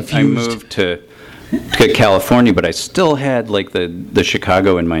moved to California, but I still had like the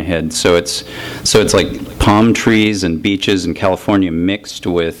Chicago in my head. So it's like palm trees and beaches in California mixed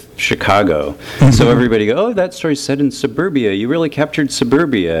with Chicago. Mm-hmm. So everybody go, oh, that story's set in suburbia. You really captured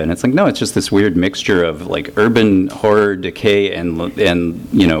suburbia, and it's like, no, it's just this weird mixture of like urban horror, decay, and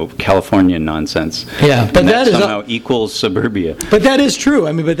Californian nonsense. Yeah, but that somehow equals suburbia. But that is true.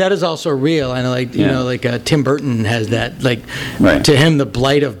 I mean, but that is also real. And like Tim Burton has that. Like to him, the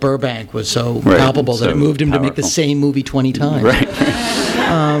blight of Burbank was so palpable that it moved him to make the same movie 20 times. Right.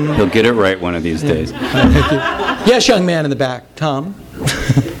 He'll get it right one of these days. Yes, young man in the back, Tom.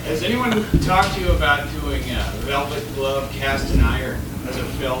 Has anyone talked to you about doing Velvet Glove Cast in Iron as a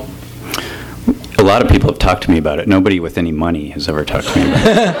film? A lot of people have talked to me about it. Nobody with any money has ever talked to me about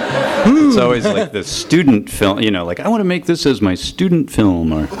it. It's always like the student film, like I want to make this as my student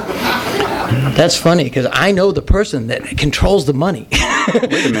film. Or That's funny because I know the person that controls the money.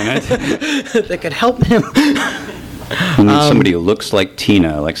 Wait a minute. That could help him. You need somebody who looks like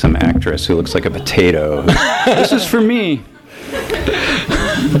Tina, like some actress who looks like a potato. This is for me.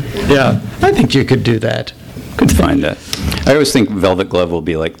 Yeah, I think you could do that. Could find that. I always think Velvet Glove will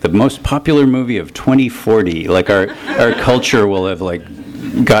be like the most popular movie of 2040. Like our culture will have like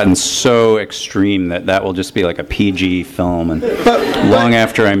gotten so extreme that will just be like a PG film, and long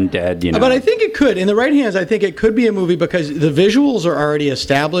after I'm dead, But I think it could. In the right hands, I think it could be a movie because the visuals are already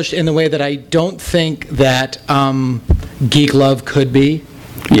established in the way that I don't think that Geek Love could be.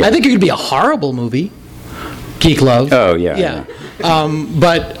 Yeah. I think it could be a horrible movie. Geek Love. Oh, yeah.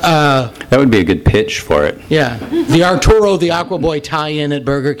 But that would be a good pitch for it. Yeah, the Arturo the Aquaboy tie-in at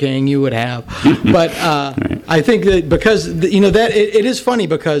Burger King you would have, but right. I think that because that it is funny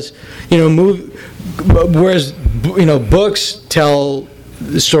because whereas books tell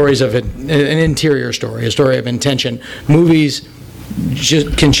stories of an interior story, a story of intention, movies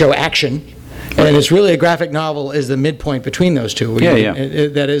just can show action. And it's really a graphic novel is the midpoint between those two.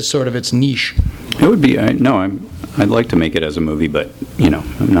 That is sort of its niche. It would be. I'd like to make it as a movie, but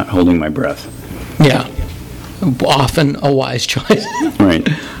I'm not holding my breath. Yeah, often a wise choice. Right.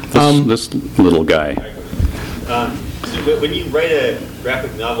 This little guy. So when you write a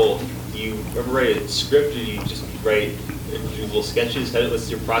graphic novel, do you ever write a script, or do you just write little sketches? What's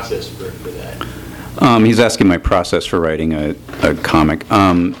your process for that? He's asking my process for writing a comic.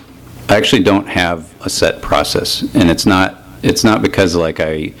 I actually don't have a set process, and it's not because like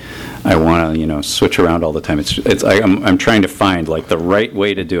I want to switch around all the time. I'm trying to find like the right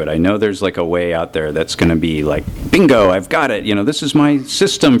way to do it. I know there's like a way out there that's going to be like bingo, I've got it. This is my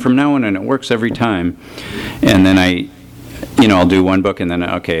system from now on, and it works every time. And then I'll do one book, and then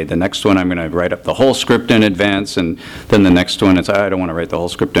the next one I'm going to write up the whole script in advance, and then the next one I don't want to write the whole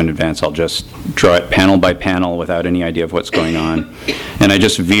script in advance. I'll just draw it panel by panel without any idea of what's going on, and I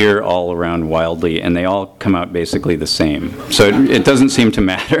just veer all around wildly, and they all come out basically the same. So it doesn't seem to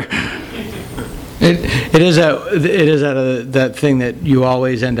matter. It is that thing that you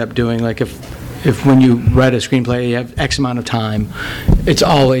always end up doing. Like if when you write a screenplay, you have X amount of time, it's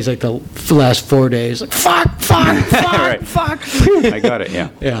always like the last 4 days, like fuck. Right. Fuck. I got it. Yeah.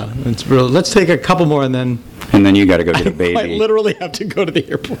 Yeah, it's real. Let's take a couple more and then. And then you got to go get a baby. I literally have to go to the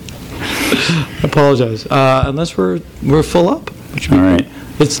airport. I apologize. Unless we're full up. All right.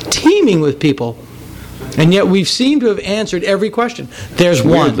 It's teeming with people, and yet we seem to have answered every question. There's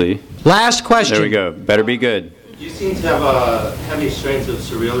Weirdly. one. Last question. There we go. Better be good. You seem to have heavy strains of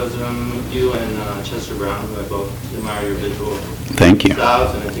surrealism. You and Chester Brown, who I both admire your visual Thank you.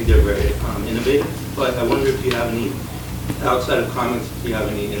 styles, and I think they're very innovative. But I wonder if you have any, outside of comics, do you have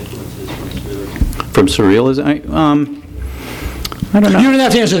any influences from surrealism? From surrealism? I don't know. You don't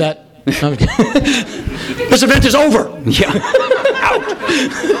have to answer that. This event is over. Yeah.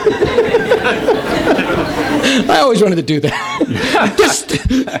 I always wanted to do that.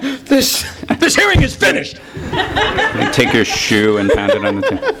 This hearing is finished. You take your shoe and pound it on the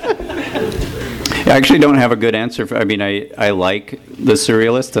table. I actually don't have a good answer. I like the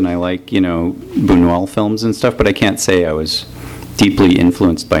surrealist and I like, Buñuel films and stuff, but I can't say I was deeply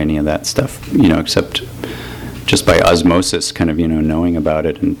influenced by any of that stuff, except just by osmosis, kind of, knowing about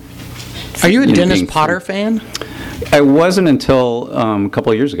it. And are you a Dennis Potter fan? I wasn't until a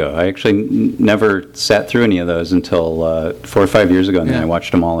couple of years ago. I actually never sat through any of those until 4 or 5 years ago, and then I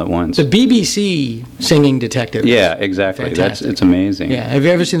watched them all at once. The BBC singing detective. Yeah, exactly. It's amazing. Yeah. Have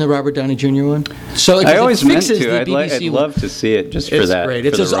you ever seen the Robert Downey Jr. one? So I always meant to. I'd love to see it just for that. It's great.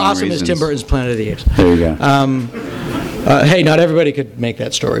 It's as awesome as Tim Burton's Planet of the Apes. There you go. Hey, not everybody could make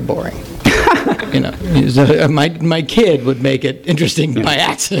that story boring. My kid would make it interesting by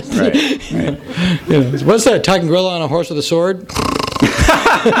accident. Right. What's that? Talking gorilla on a horse with a sword?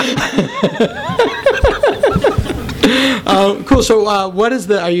 Cool. So, what is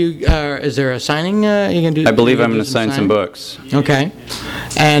the? Are you? Is there a signing? You can do? I believe I'm going to sign some books. Okay,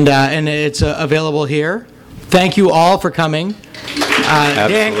 and it's available here. Thank you all for coming.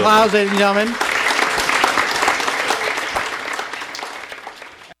 Dan Clowes, ladies and gentlemen.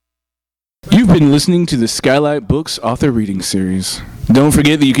 You've been listening to the Skylight Books Author Reading Series. Don't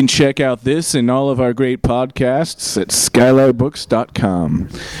forget that you can check out this and all of our great podcasts at skylightbooks.com.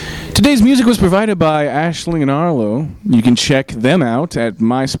 Today's music was provided by Ashling and Arlo. You can check them out at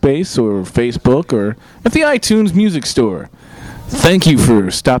MySpace or Facebook or at the iTunes Music Store. Thank you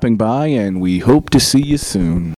for stopping by, and we hope to see you soon.